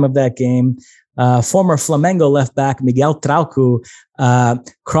stoppage time of that game, former Flamengo left back Miguel Trauco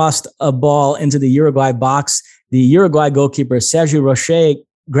crossed a ball into the Uruguay box. The Uruguay goalkeeper Sergio Rocher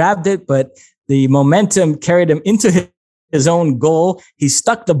grabbed it, but the momentum carried him into his own goal. He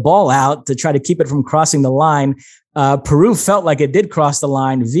stuck the ball out to try to keep it from crossing the line. Peru felt like it did cross the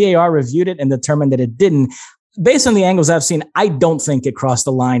line. VAR reviewed it and determined that it didn't. Based on the angles I've seen, I don't think it crossed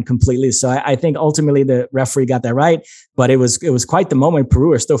the line completely. So I think ultimately the referee got that right, but it was quite the moment.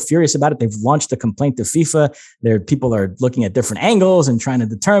 Peru are still furious about it. They've launched a complaint to FIFA. People are looking at different angles and trying to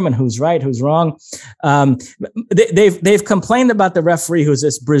determine who's right, who's wrong. They've complained about the referee, who's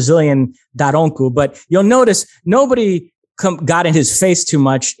this Brazilian Daronco, but you'll notice nobody got in his face too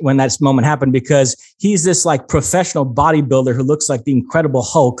much when that moment happened, because he's this like professional bodybuilder who looks like the Incredible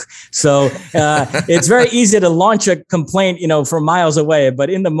Hulk. So it's very easy to launch a complaint, from miles away. But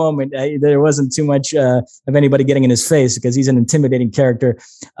in the moment, there wasn't too much of anybody getting in his face because he's an intimidating character.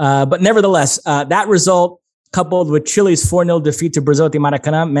 But nevertheless, that result, coupled with Chile's 4-0 defeat to Brazil at the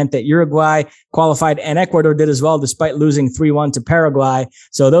Maracanã, meant that Uruguay qualified and Ecuador did as well, despite losing 3-1 to Paraguay.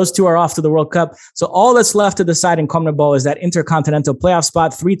 So those two are off to the World Cup. So all that's left to decide in CONMEBOL is that intercontinental playoff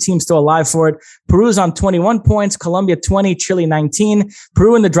spot. 3 teams still alive for it. Peru's on 21 points, Colombia 20, Chile 19.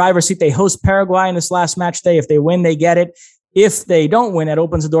 Peru in the driver's seat. They host Paraguay in this last match day. If they win, they get it. If they don't win, it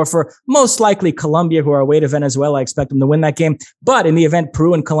opens the door for most likely Colombia, who are away to Venezuela. I expect them to win that game. But in the event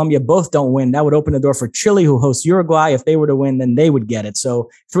Peru and Colombia both don't win, that would open the door for Chile, who hosts Uruguay. If they were to win, then they would get it. So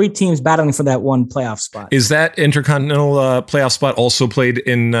 3 teams battling for that one playoff spot. Is that intercontinental playoff spot also played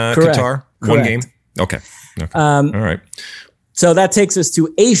in Qatar? Correct. One game? Okay. All right. So that takes us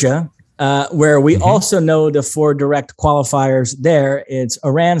to Asia, where we also know the 4 direct qualifiers there. It's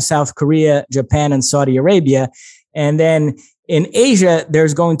Iran, South Korea, Japan, and Saudi Arabia. And then in Asia,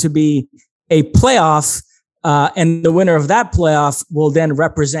 there's going to be a playoff, and the winner of that playoff will then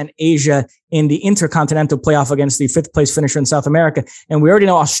represent Asia in the intercontinental playoff against the 5th place finisher in South America. And we already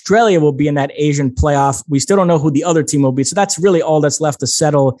know Australia will be in that Asian playoff. We still don't know who the other team will be. So that's really all that's left to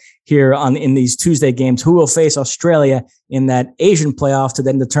settle here in these Tuesday games. Who will face Australia in that Asian playoff to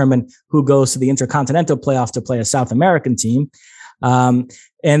then determine who goes to the intercontinental playoff to play a South American team.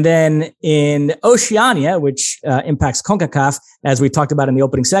 And then in Oceania, which impacts CONCACAF, as we talked about in the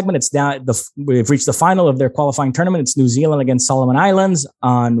opening segment, we've reached the final of their qualifying tournament. It's New Zealand against Solomon Islands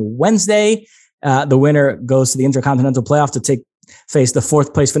on Wednesday. The winner goes to the Intercontinental Playoff to face the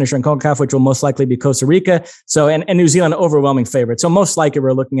 4th place finisher in CONCACAF, which will most likely be Costa Rica. So, and New Zealand, overwhelming favorite. So most likely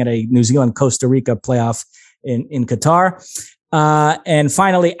we're looking at a New Zealand-Costa Rica playoff in Qatar. And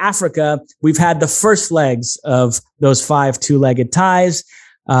finally, Africa, we've had the first legs of those 5 2-legged ties.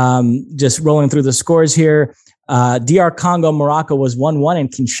 Just rolling through the scores here. DR Congo, Morocco was 1-1 in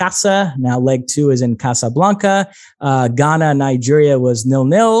Kinshasa. Now leg 2 is in Casablanca. Ghana, Nigeria was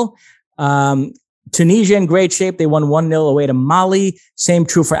 0-0. Tunisia in great shape. They won 1-0 away to Mali. Same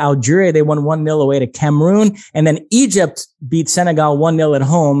true for Algeria. They won 1-0 away to Cameroon. And then Egypt beat Senegal 1-0 at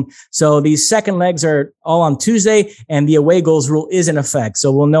home. So these second legs are all on Tuesday, and the away goals rule is in effect.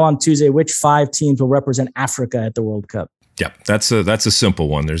 So we'll know on Tuesday which 5 teams will represent Africa at the World Cup. Yeah, that's a simple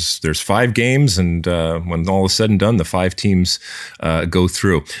one. There's 5 games, and when all is said and done, the 5 teams go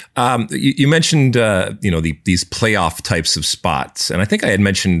through. You mentioned these playoff types of spots, and I think I had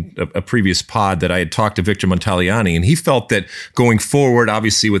mentioned a previous pod that I had talked to Victor Montagliani, and he felt that going forward,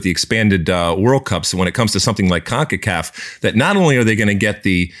 obviously with the expanded World Cups, when it comes to something like CONCACAF, that not only are they going to get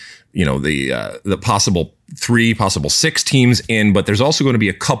the possible 3, possible 6 teams in, but there's also going to be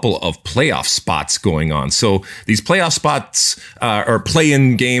a couple of playoff spots going on. So these playoff spots or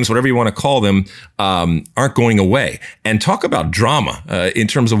play-in games, whatever you want to call them, aren't going away. And talk about drama in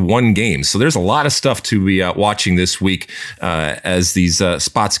terms of one game. So there's a lot of stuff to be watching this week as these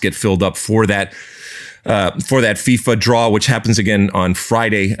spots get filled up for that FIFA draw, which happens again on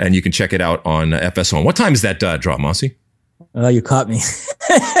Friday, and you can check it out on FS1. What time is that draw, Mossy? Oh, you caught me.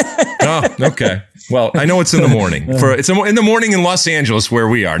 Oh, okay. Well, I know it's in the morning. It's in the morning in Los Angeles where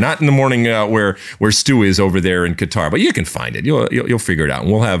we are, not in the morning where Stu is over there in Qatar. But you can find it. You'll figure it out.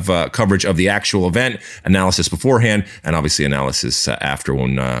 And we'll have coverage of the actual event, analysis beforehand, and obviously analysis after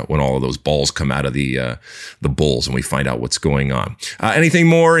when all of those balls come out of the bowls and we find out what's going on. Anything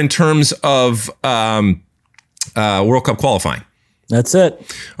more in terms of World Cup qualifying? That's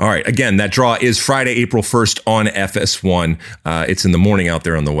it. All right. Again, that draw is Friday, April 1st on FS1. It's in the morning out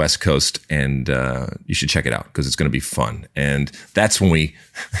there on the West Coast, and you should check it out because it's going to be fun. And that's when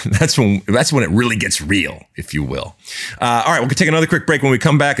that's when it really gets real, if you will. All right, we'll take another quick break. When we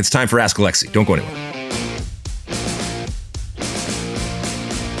come back, it's time for Ask Alexi. Don't go anywhere.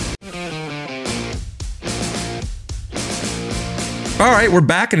 All right, we're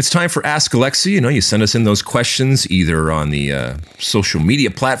back, and it's time for Ask Alexi. You send us in those questions either on the social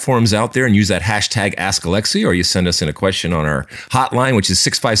media platforms out there and use that hashtag Ask Alexi, or you send us in a question on our hotline, which is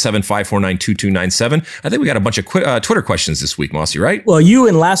 657-549-2297. I think we got a bunch of Twitter questions this week, Mossy, right? Well, you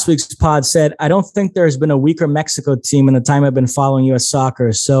in last week's pod said, I don't think there's been a weaker Mexico team in the time I've been following U.S.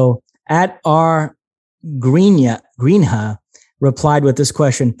 soccer. So at our Greenha replied with this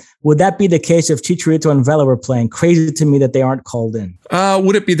question: would that be the case if Chicharito and Vela were playing? Crazy to me that they aren't called in.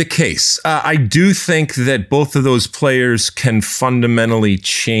 Would it be the case? I do think that both of those players can fundamentally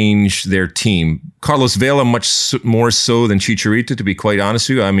change their team. Carlos Vela much more so than Chicharito, to be quite honest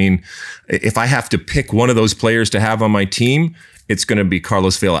with you. I mean, if I have to pick one of those players to have on my team, it's going to be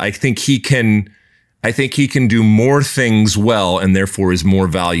Carlos Vela. I think he can do more things well and therefore is more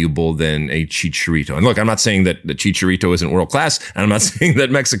valuable than a Chicharito. And look, I'm not saying that the Chicharito isn't world class, and I'm not saying that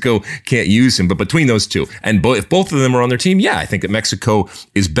Mexico can't use him, but between those two, and if both of them are on their team, yeah, I think that Mexico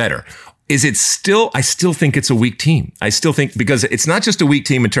is better. Is it still? I still think it's a weak team. I still think, because it's not just a weak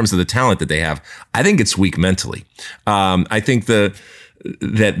team in terms of the talent that they have. I think it's weak mentally. I think that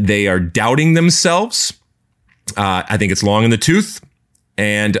they are doubting themselves. I think it's long in the tooth,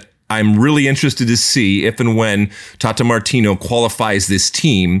 and I'm really interested to see if and when Tata Martino qualifies this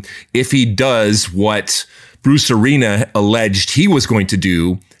team, if he does what Bruce Arena alleged he was going to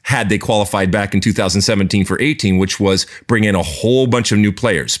do had they qualified back in 2017 for 18, which was bring in a whole bunch of new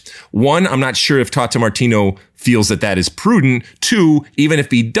players. One, I'm not sure if Tata Martino feels that is prudent. Two, even if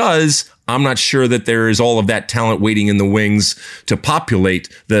he does, I'm not sure that there is all of that talent waiting in the wings to populate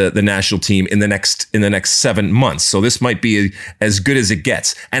the national team in the next 7 months. So this might be as good as it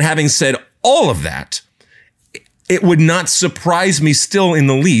gets. And having said all of that, it would not surprise me still in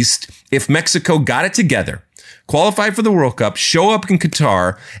the least if Mexico got it together, qualified for the World Cup, show up in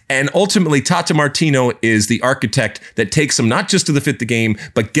Qatar, and ultimately Tata Martino is the architect that takes them not just to the fifth game,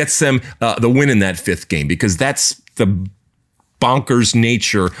 but gets them the win in that fifth game, because that's the bonkers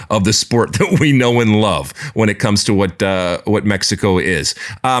nature of the sport that we know and love when it comes to what Mexico is.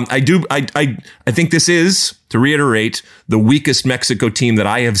 I think this is, to reiterate, the weakest Mexico team that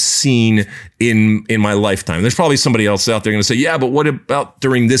I have seen in my lifetime. There's probably somebody else out there going to say, yeah, but what about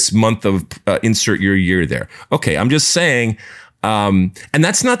during this month of insert your year there? Okay, I'm just saying, and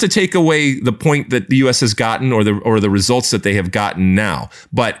that's not to take away the point that the U.S. has gotten or the results that they have gotten now,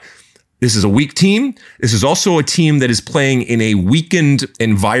 but this is a weak team. This is also a team that is playing in a weakened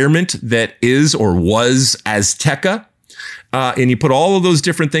environment that is or was Azteca. And you put all of those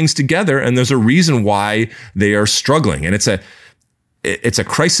different things together, and there's a reason why they are struggling. And it's a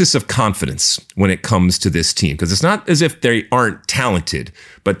crisis of confidence when it comes to this team, because it's not as if they aren't talented,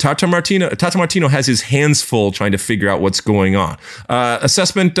 but Tata Martino has his hands full trying to figure out what's going on.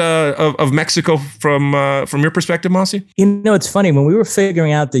 Assessment of Mexico from your perspective, Mossy? It's funny. When we were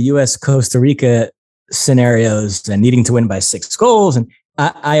figuring out the U.S. Costa Rica scenarios and needing to win by 6 goals. And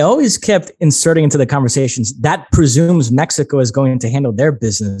I always kept inserting into the conversations that presumes Mexico is going to handle their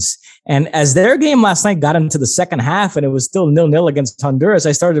business. And as their game last night got into the second half and it was still 0-0 against Honduras,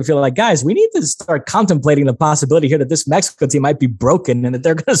 I started to feel like, guys, we need to start contemplating the possibility here that this Mexico team might be broken and that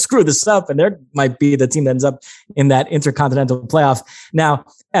they're going to screw this up. And there might be the team that ends up in that intercontinental playoff. Now,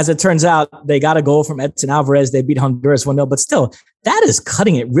 as it turns out, they got a goal from Edson Alvarez. They beat Honduras 1-0, but still, that is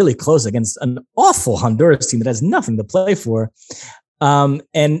cutting it really close against an awful Honduras team that has nothing to play for.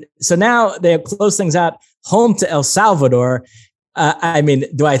 And so now they have closed things out home to El Salvador. I mean,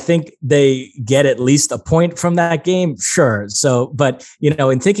 do I think they get at least a point from that game? Sure. So, but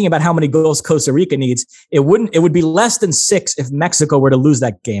in thinking about how many goals Costa Rica needs, it would be less than 6 if Mexico were to lose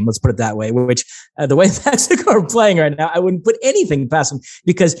that game. Let's put it that way, which the way Mexico are playing right now, I wouldn't put anything past them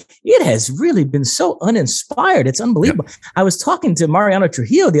because it has really been so uninspired. It's unbelievable. Yep. I was talking to Mariano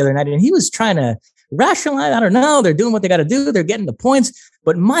Trujillo the other night and he was trying to rationalize. I don't know. They're doing what they got to do. They're getting the points,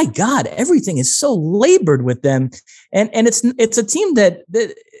 but my God, everything is so labored with them. And it's a team that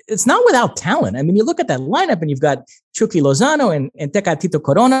it's not without talent. I mean, you look at that lineup and you've got Chucky Lozano and Tecatito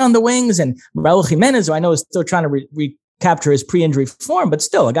Corona on the wings and Raul Jimenez, who I know is still trying to recapture his pre-injury form, but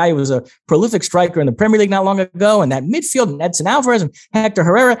still a guy who was a prolific striker in the Premier League not long ago, and that midfield and Edson Alvarez and Hector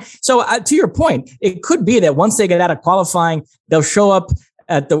Herrera. So to your point, it could be that once they get out of qualifying, they'll show up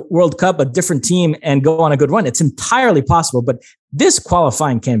at the World Cup, a different team, and go on a good run. It's entirely possible, but this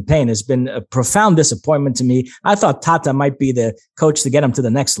qualifying campaign has been a profound disappointment to me. I thought Tata might be the coach to get him to the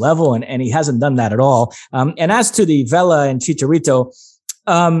next level, and he hasn't done that at all. And as to the Vela and Chicharito,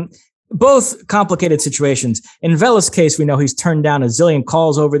 both complicated situations. In Vela's case, we know he's turned down a zillion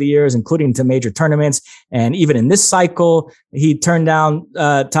calls over the years, including to major tournaments. And even in this cycle, he turned down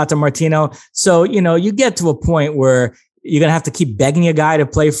Tata Martino. So, you get to a point where you're going to have to keep begging a guy to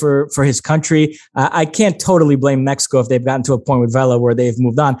play for his country. I can't totally blame Mexico if they've gotten to a point with Vela where they've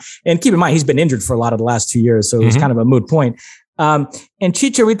moved on. And keep in mind, he's been injured for a lot of the last 2 years, so it was kind of a moot point. In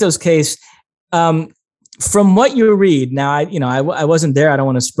Chicharito's case, from what you read, now, I wasn't there. I don't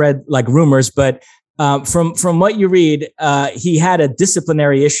want to spread like rumors, but from what you read, he had a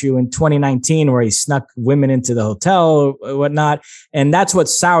disciplinary issue in 2019 where he snuck women into the hotel or whatnot. And that's what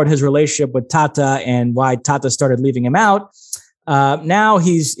soured his relationship with Tata and why Tata started leaving him out. Now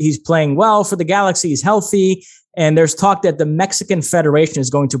he's playing well for the Galaxy. He's healthy. And there's talk that the Mexican Federation is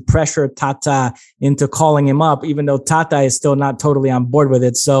going to pressure Tata into calling him up, even though Tata is still not totally on board with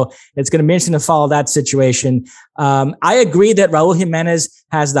it. So it's going to be interesting to follow that situation. I agree that Raul Jimenez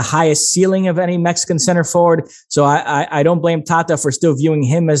has the highest ceiling of any Mexican center forward. So I don't blame Tata for still viewing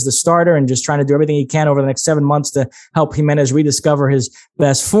him as the starter and just trying to do everything he can over the next 7 months to help Jimenez rediscover his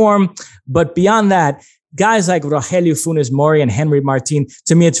best form. But beyond that, guys like Rogelio Funes Mori and Henry Martin,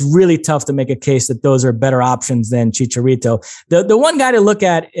 to me, it's really tough to make a case that those are better options than Chicharito. The one guy to look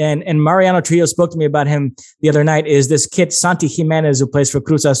at, and Mariano Trujillo spoke to me about him the other night, is this kid, Santi Jimenez, who plays for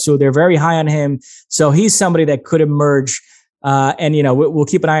Cruz Azul. They're very high on him. So he's somebody that could emerge. And we'll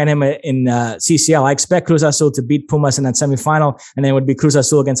keep an eye on him in CCL. I expect Cruz Azul to beat Pumas in that semifinal, and then it would be Cruz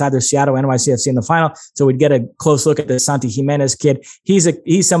Azul against either Seattle or NYCFC in the final. So we'd get a close look at the Santi Jimenez kid. He's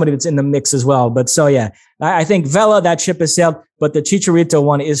somebody that's in the mix as well. But so yeah, I think Vela, that ship has sailed, but the Chicharito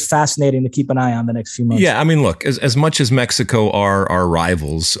one is fascinating to keep an eye on the next few months. Yeah, I mean, look, as much as Mexico are our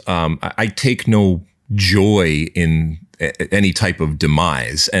rivals, I take no joy in any type of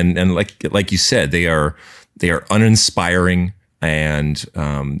demise, and like you said, they are uninspiring, and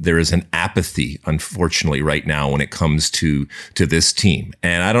there is an apathy, unfortunately, right now when it comes to this team.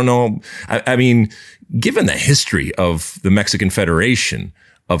 And I don't know. I mean, given the history of the Mexican Federation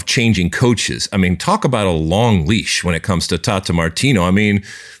of changing coaches, I mean, talk about a long leash when it comes to Tata Martino. I mean,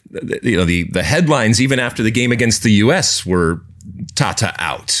 the headlines even after the game against the U.S. were Tata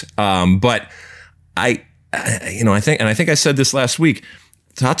out. But I think I said this last week.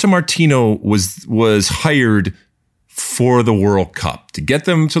 Tata Martino was hired for the World Cup, to get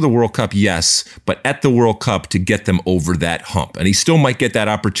them to the World Cup, yes, but at the World Cup to get them over that hump. And he still might get that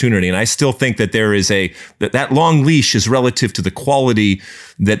opportunity. And I still think that there is that long leash is relative to the quality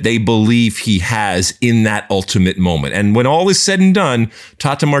that they believe he has in that ultimate moment. And when all is said and done,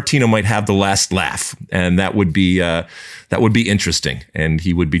 Tata Martino might have the last laugh. And that would be interesting. And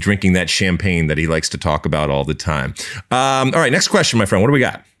he would be drinking that champagne that he likes to talk about all the time. All right, next question, my friend. What do we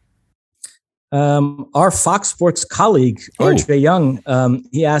got? Our Fox Sports colleague, RJ Young,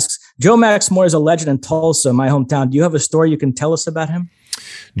 he asks, Joe Max Moore is a legend in Tulsa, my hometown. Do you have a story you can tell us about him?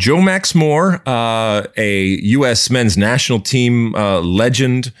 Joe Max Moore, a U.S. men's national team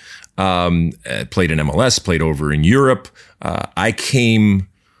legend, played in MLS, played over in Europe. I came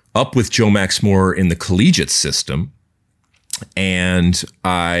up with Joe Max Moore in the collegiate system. And he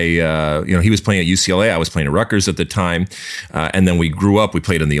was playing at UCLA. I was playing at Rutgers at the time. And then we grew up. We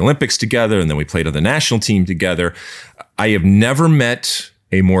played in the Olympics together, and then we played on the national team together. I have never met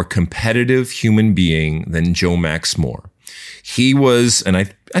a more competitive human being than Joe Max Moore. He was, and I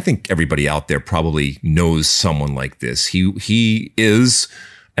think everybody out there probably knows someone like this. He is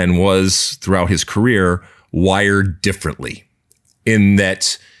and was throughout his career wired differently in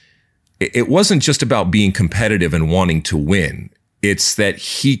that it wasn't just about being competitive and wanting to win. It's that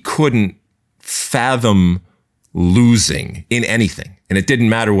he couldn't fathom losing in anything. And it didn't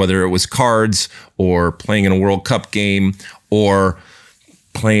matter whether it was cards or playing in a World Cup game or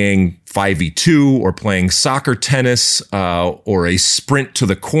playing 5v2 or playing soccer tennis or a sprint to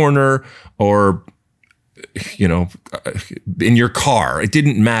the corner or in your car. It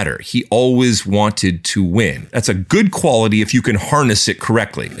didn't matter. He always wanted to win. That's a good quality if you can harness it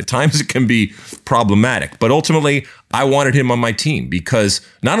correctly. At times it can be problematic, but ultimately I wanted him on my team because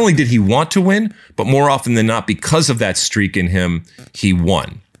not only did he want to win, but more often than not, because of that streak in him, he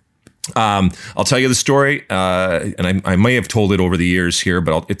won. I'll tell you the story, and I may have told it over the years here,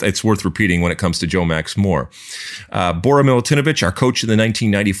 but it's worth repeating when it comes to Joe Max Moore. Bora Milutinovic, our coach of the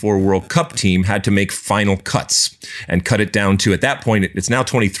 1994 World Cup team, had to make final cuts and cut it down to, at that point, it's now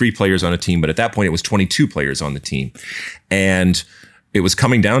 23 players on a team, but at that point it was 22 players on the team. And it was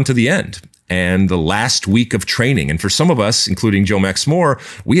coming down to the end and the last week of training. And for some of us, including Joe Max Moore,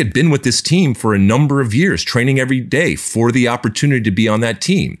 we had been with this team for a number of years, training every day for the opportunity to be on that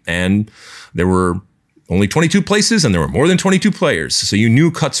team. And there were only 22 places and there were more than 22 players. So you knew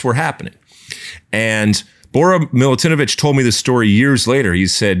cuts were happening. And Bora Milutinovic told me this story years later. He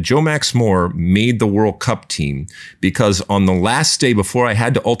said, Joe Max Moore made the World Cup team because on the last day before I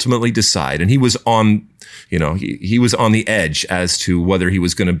had to ultimately decide, and he was on he was on the edge as to whether he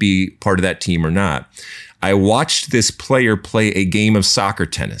was going to be part of that team or not. I watched this player play a game of soccer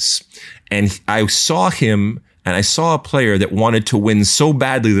tennis, and I saw him, and I saw a player that wanted to win so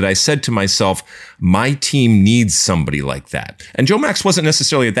badly that I said to myself, my team needs somebody like that. And Joe Max wasn't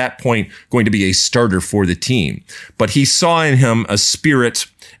necessarily at that point going to be a starter for the team, but he saw in him a spirit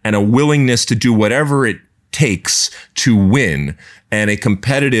and a willingness to do whatever it takes to win and a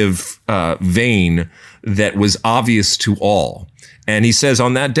competitive vein that was obvious to all. And he says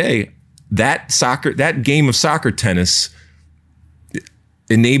on that day, that game of soccer tennis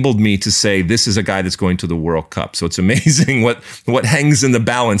enabled me to say, this is a guy that's going to the World Cup. So it's amazing what hangs in the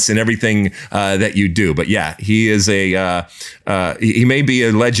balance in everything that you do. But yeah, he is he may be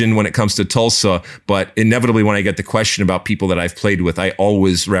a legend when it comes to Tulsa, but inevitably when I get the question about people that I've played with, I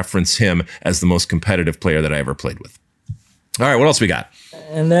always reference him as the most competitive player that I ever played with. All right, what else we got?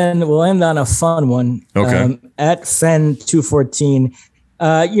 And then we'll end on a fun one. Okay. At Fen214,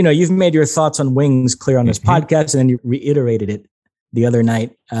 you've made your thoughts on wings clear on this podcast, and then you reiterated it the other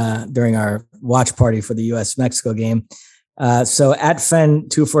night during our watch party for the US-Mexico game. So at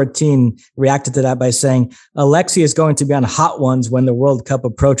Fen214 reacted to that by saying, Alexi is going to be on Hot Ones when the World Cup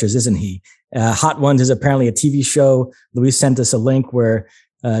approaches, isn't he? Hot Ones is apparently a TV show. Luis sent us a link where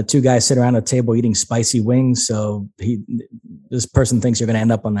two guys sit around a table eating spicy wings. So this person thinks you're going to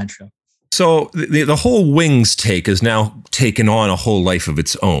end up on that show. So the whole wings take has now taken on a whole life of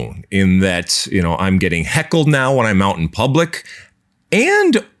its own in that, I'm getting heckled now when I'm out in public.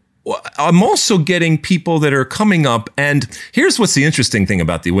 And I'm also getting people that are coming up. And here's what's the interesting thing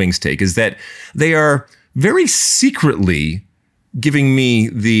about the wings take is that they are very secretly giving me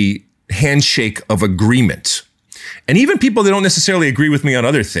the handshake of agreement. And even people that don't necessarily agree with me on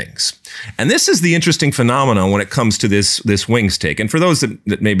other things. And this is the interesting phenomenon when it comes to this wings take. And for those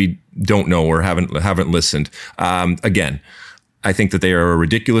that maybe don't know or haven't listened, again, I think that they are a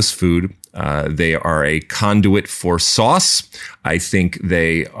ridiculous food. They are a conduit for sauce. I think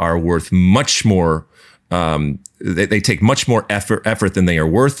they are worth much more. They take much more effort than they are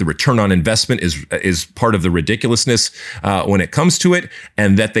worth. The return on investment is part of the ridiculousness when it comes to it,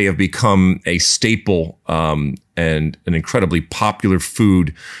 and that they have become a staple and an incredibly popular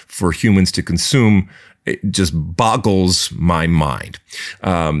food for humans to consume. It just boggles my mind.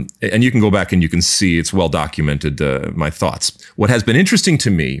 And you can go back and you can see it's well documented, my thoughts. What has been interesting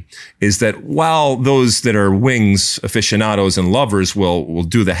to me is that while those that are wings aficionados and lovers will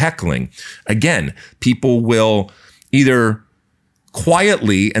do the heckling, again, people will either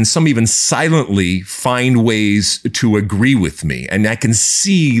quietly and some even silently find ways to agree with me. And I can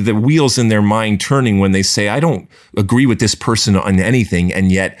see the wheels in their mind turning when they say, I don't agree with this person on anything,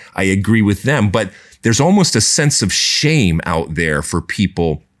 and yet I agree with them. But there's almost a sense of shame out there for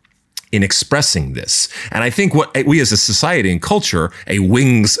people in expressing this. And I think what we as a society and culture, a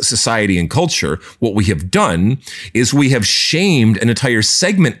wings society and culture, what we have done is we have shamed an entire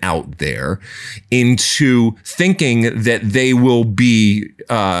segment out there into thinking that they will be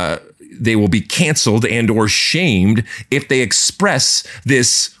canceled and or shamed if they express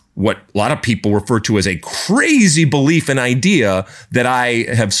this, what a lot of people refer to as a crazy belief and idea that I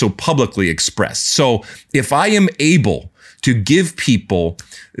have so publicly expressed. So if I am able to give people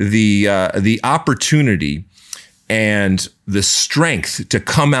the opportunity and the strength to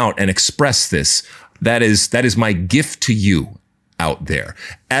come out and express this, that is my gift to you out there.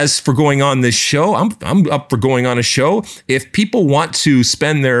 As for going on this show, I'm up for going on a show. If people want to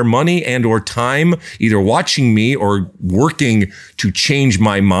spend their money and or time either watching me or working to change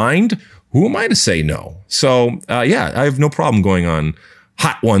my mind, who am I to say no? So I have no problem going on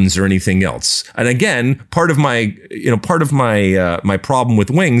Hot Ones or anything else. And again, part of my my problem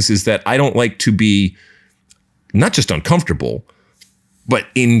with wings is that I don't like to be not just uncomfortable, but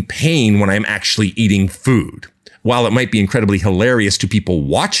in pain when I'm actually eating food. While it might be incredibly hilarious to people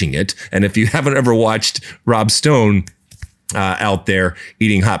watching it, and if you haven't ever watched Rob Stone out there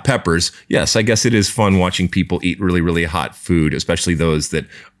eating hot peppers, yes, I guess it is fun watching people eat really, really hot food, especially those that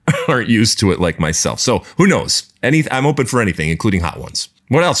aren't used to it like myself. So who knows? I'm open for anything, including hot ones.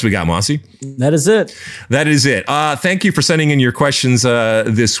 What else we got, Mossy? That is it. That is it. Thank you for sending in your questions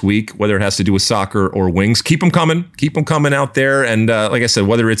this week, whether it has to do with soccer or wings. Keep them coming. Keep them coming out there. And like I said,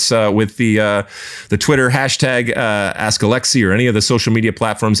 whether it's with the Twitter hashtag Ask Alexi or any of the social media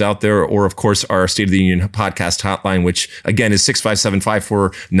platforms out there, or of course our State of the Union podcast hotline, which again is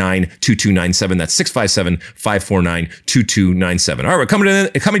 657-549-2297. That's 657-549-2297. All right, we're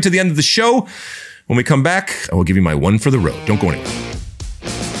coming to the end of the show. When we come back, I will give you my one for the road. Don't go anywhere.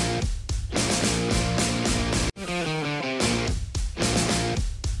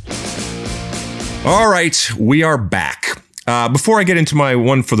 All right, we are back. Before I get into my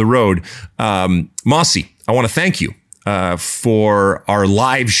one for the road, Mossy, I want to thank you for our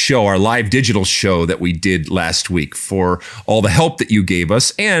live show, our live digital show that we did last week, for all the help that you gave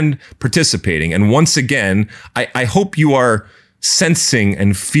us and participating. And once again, I hope you are sensing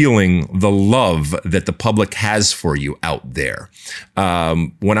and feeling the love that the public has for you out there.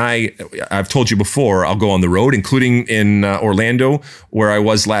 When I've told you before, I'll go on the road, including in Orlando, where I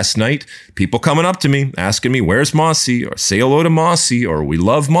was last night, people coming up to me, asking me, where's Mossy? Or say hello to Mossy, or we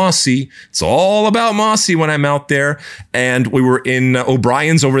love Mossy. It's all about Mossy when I'm out there. And we were in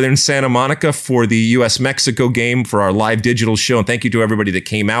O'Brien's over there in Santa Monica for the US-Mexico game for our live digital show. And thank you to everybody that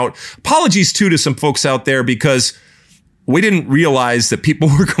came out. Apologies too to some folks out there, because we didn't realize that people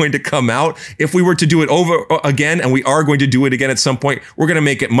were going to come out. If we were to do it over again, and we are going to do it again at some point, we're going to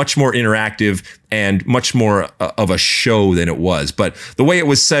make it much more interactive and much more of a show than it was. But the way it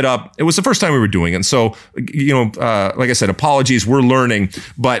was set up, it was the first time we were doing it. And so, like I said, apologies, we're learning.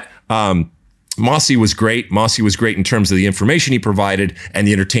 But Mossy was great. Mossy was great in terms of the information he provided and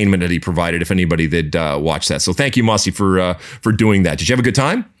the entertainment that he provided, if anybody did watch that. So thank you, Mossy, for doing that. Did you have a good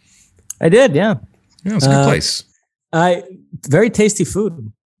time? I did, yeah. Yeah, it was a good place. Very tasty food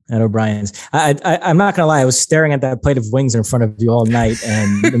at O'Brien's. I'm not gonna lie, I was staring at that plate of wings in front of you all night,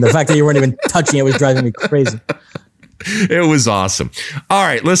 and the fact that you weren't even touching it was driving me crazy. It was awesome. All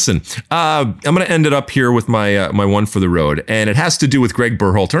right, listen, I'm going to end it up here with my one for the road, and it has to do with Greg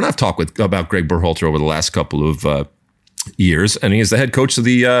Berhalter. And I've talked about Greg Berhalter over the last couple of years, and he is the head coach of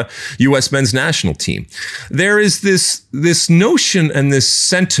the U.S. men's national team. There is this notion and this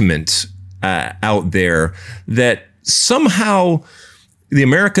sentiment out there that somehow the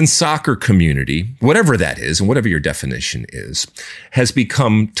American soccer community, whatever that is, and whatever your definition is, has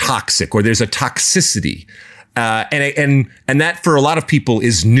become toxic, or there's a toxicity. And that for a lot of people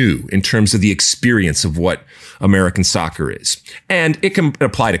is new in terms of the experience of what American soccer is. And it can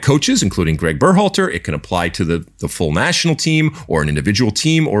apply to coaches, including Greg Berhalter. It can apply to the full national team, or an individual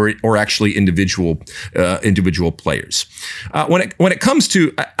team, or actually individual players. When it comes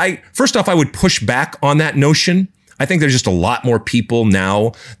to, first off, I would push back on that notion. I think there's just a lot more people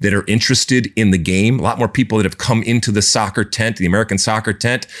now that are interested in the game, a lot more people that have come into the soccer tent, the American soccer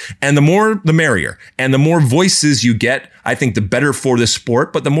tent, and the more, the merrier. And the more voices you get, I think the better for the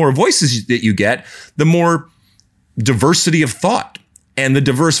sport, but the more voices that you get, the more diversity of thought and the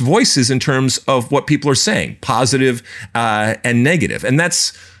diverse voices in terms of what people are saying, positive and negative. And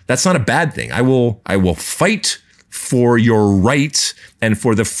that's not a bad thing. I will fight for your right and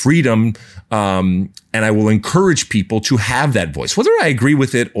for the freedom, and I will encourage people to have that voice, whether I agree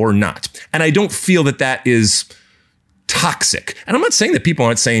with it or not. And I don't feel that is toxic. And I'm not saying that people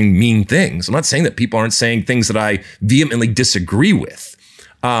aren't saying mean things. I'm not saying that people aren't saying things that I vehemently disagree with.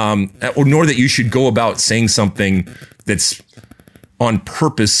 or nor that you should go about saying something that's on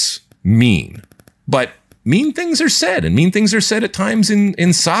purpose mean. But mean things are said, and mean things are said at times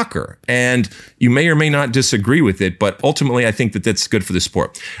in soccer. And you may or may not disagree with it, but ultimately I think that that's good for the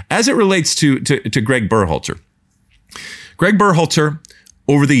sport. As it relates to Greg Berhalter,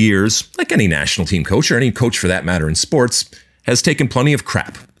 over the years, like any national team coach or any coach for that matter in sports, has taken plenty of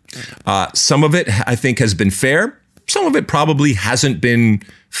crap. Some of it I think has been fair. Some of it probably hasn't been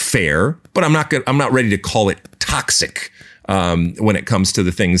fair, but I'm not ready to call it toxic when it comes to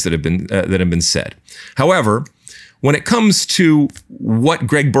the things that have been said. However, when it comes to what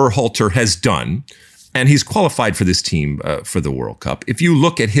Greg Berhalter has done, and he's qualified for this team for the World Cup, if you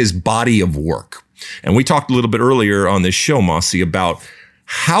look at his body of work, and we talked a little bit earlier on this show, Mossy, about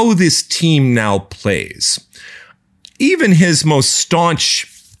how this team now plays. Even his most staunch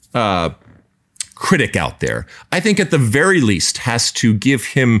critic out there, I think at the very least has to give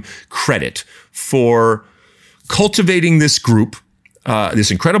him credit for cultivating this group,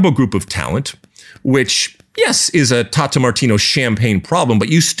 this incredible group of talent, which, yes, is a Tata Martino champagne problem, but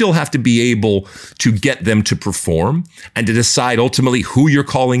you still have to be able to get them to perform and to decide ultimately who you're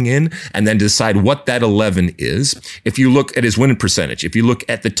calling in and then decide what that 11 is. If you look at his winning percentage, if you look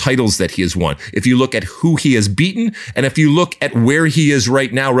at the titles that he has won, if you look at who he has beaten, and if you look at where he is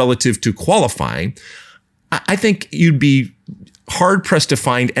right now relative to qualifying, I think you'd be hard-pressed to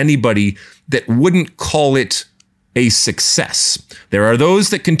find anybody that wouldn't call it a success. There are those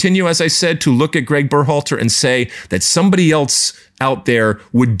that continue, as I said, to look at Greg Berhalter and say that somebody else out there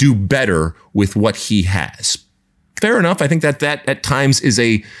would do better with what he has. Fair enough. I think that at times is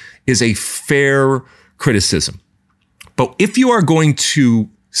a fair criticism. But if you are going to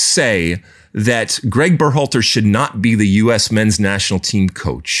say that Greg Berhalter should not be the U.S. men's national team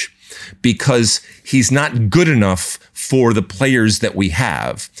coach because he's not good enough for the players that we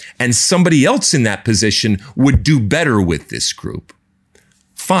have, and somebody else in that position would do better with this group,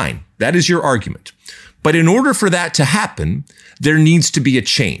 fine, that is your argument. But in order for that to happen, there needs to be a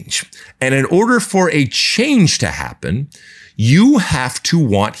change. And in order for a change to happen, you have to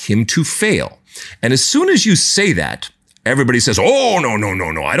want him to fail. And as soon as you say that, everybody says, oh,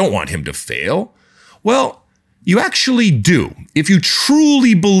 no, I don't want him to fail. Well, you actually do. If you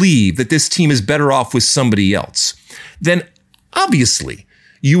truly believe that this team is better off with somebody else, then obviously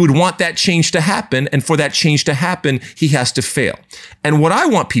you would want that change to happen. And for that change to happen, he has to fail. And what I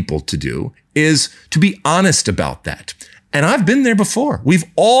want people to do is to be honest about that. And I've been there before. We've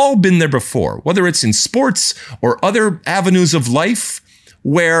all been there before, whether it's in sports or other avenues of life,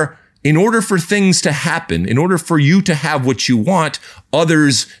 where in order for things to happen, in order for you to have what you want,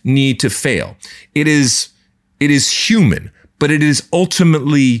 others need to fail. It is human, but it is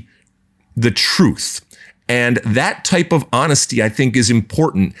ultimately the truth. And that type of honesty, I think, is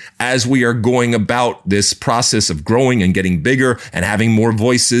important as we are going about this process of growing and getting bigger and having more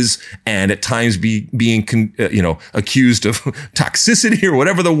voices, and at times being accused of toxicity or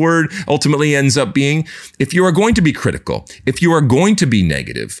whatever the word ultimately ends up being. If you are going to be critical, if you are going to be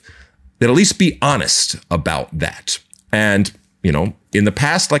negative, then at least be honest about that. And in the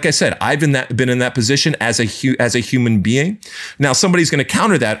past, like I said, I've been in that position as a human being. Now, somebody's going to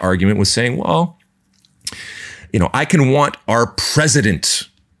counter that argument with saying, well, I can want our president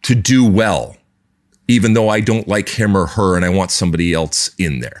to do well, even though I don't like him or her and I want somebody else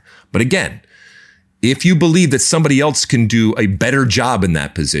in there. But again, if you believe that somebody else can do a better job in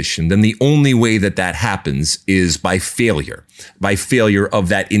that position, then the only way that happens is by failure of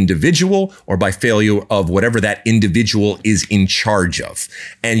that individual or by failure of whatever that individual is in charge of.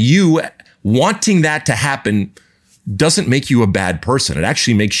 And you wanting that to happen doesn't make you a bad person. It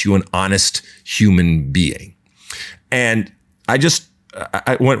actually makes you an honest human being. And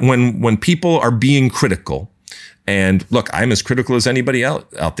when people are being critical, and look, I'm as critical as anybody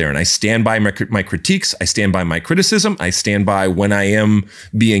out there, and I stand by my critiques. I stand by my criticism. I stand by when I am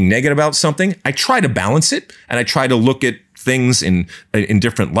being negative about something. I try to balance it, and I try to look at things in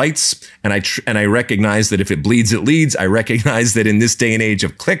different lights. And I recognize that if it bleeds, it leads. I recognize that in this day and age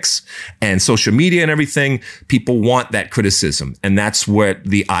of clicks and social media and everything, people want that criticism, and that's what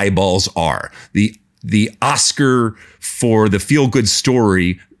the eyeballs are. The Oscar for the feel-good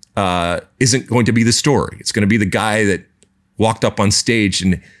story isn't going to be the story. It's going to be the guy that walked up on stage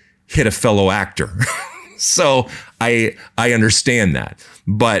and hit a fellow actor. So I understand that.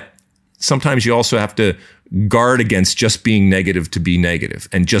 But sometimes you also have to guard against just being negative to be negative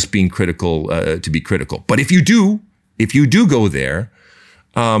and just being critical to be critical. But if you do go there,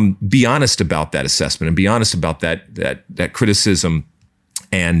 be honest about that assessment and be honest about that criticism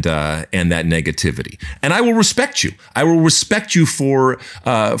and that negativity. And I will respect you. I will respect you for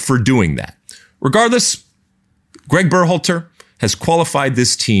doing that. Regardless, Greg Berhalter has qualified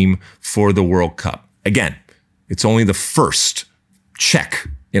this team for the World Cup. Again, it's only the first check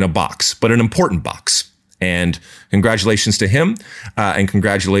in a box, but an important box. And congratulations to him, and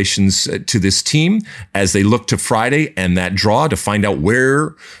congratulations to this team as they look to Friday and that draw to find out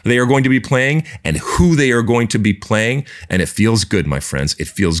where they are going to be playing and who they are going to be playing. And it feels good, my friends. It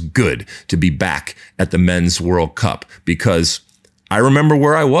feels good to be back at the Men's World Cup, because I remember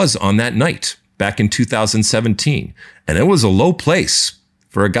where I was on that night back in 2017, and it was a low place.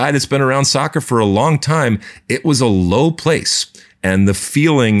 For a guy that's been around soccer for a long time, it was a low place. And the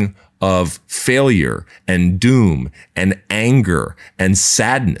feeling of failure and doom and anger and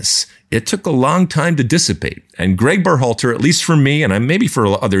sadness, it took a long time to dissipate. And Greg Berhalter, at least for me, and maybe for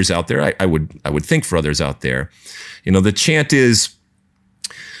others out there, I would think for others out there, the chant is,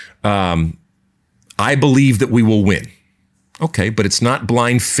 I believe that we will win. Okay, but it's not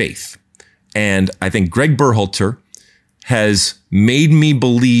blind faith. And I think Greg Berhalter has made me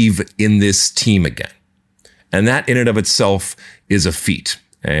believe in this team again. And that in and of itself is a feat.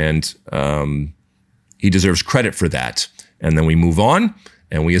 And he deserves credit for that. And then we move on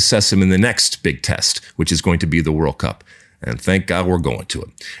and we assess him in the next big test, which is going to be the World Cup. And thank God we're going to it.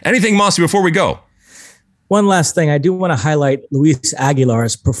 Anything, Mossy, before we go? One last thing. I do want to highlight Luis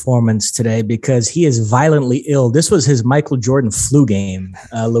Aguilar's performance today because he is violently ill. This was his Michael Jordan flu game.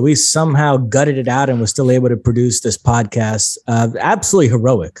 Luis somehow gutted it out and was still able to produce this podcast. Absolutely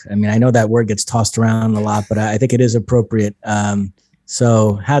heroic. I mean, I know that word gets tossed around a lot, but I think it is appropriate.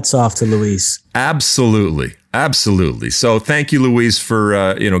 So hats off to Luis. Absolutely. Absolutely. So thank you, Luis,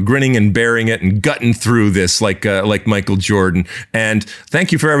 for grinning and bearing it and gutting through this like Michael Jordan. And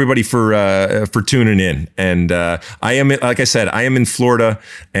thank you for everybody for tuning in. And I am, like I said, I am in Florida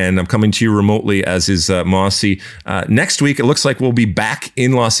and I'm coming to you remotely, as is Mossy. Next week, it looks like we'll be back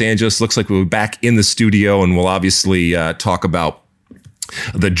in Los Angeles. Looks like we'll be back in the studio, and we'll obviously talk about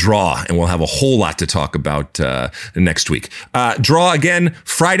the draw, and we'll have a whole lot to talk about next week. Draw again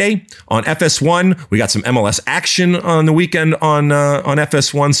Friday on FS1. We got some MLS action on the weekend on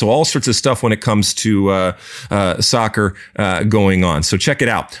FS1, so all sorts of stuff when it comes to soccer going on. So check it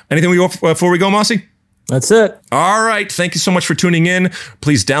out. Anything before we go, Mossy? That's it. All right. Thank you so much for tuning in.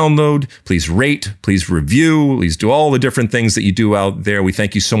 Please download, please rate, please review, please do all the different things that you do out there. We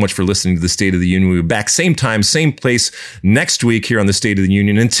thank you so much for listening to the State of the Union. We'll be back same time, same place next week here on the State of the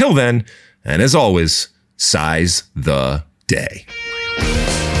Union. Until then, and as always, size the day.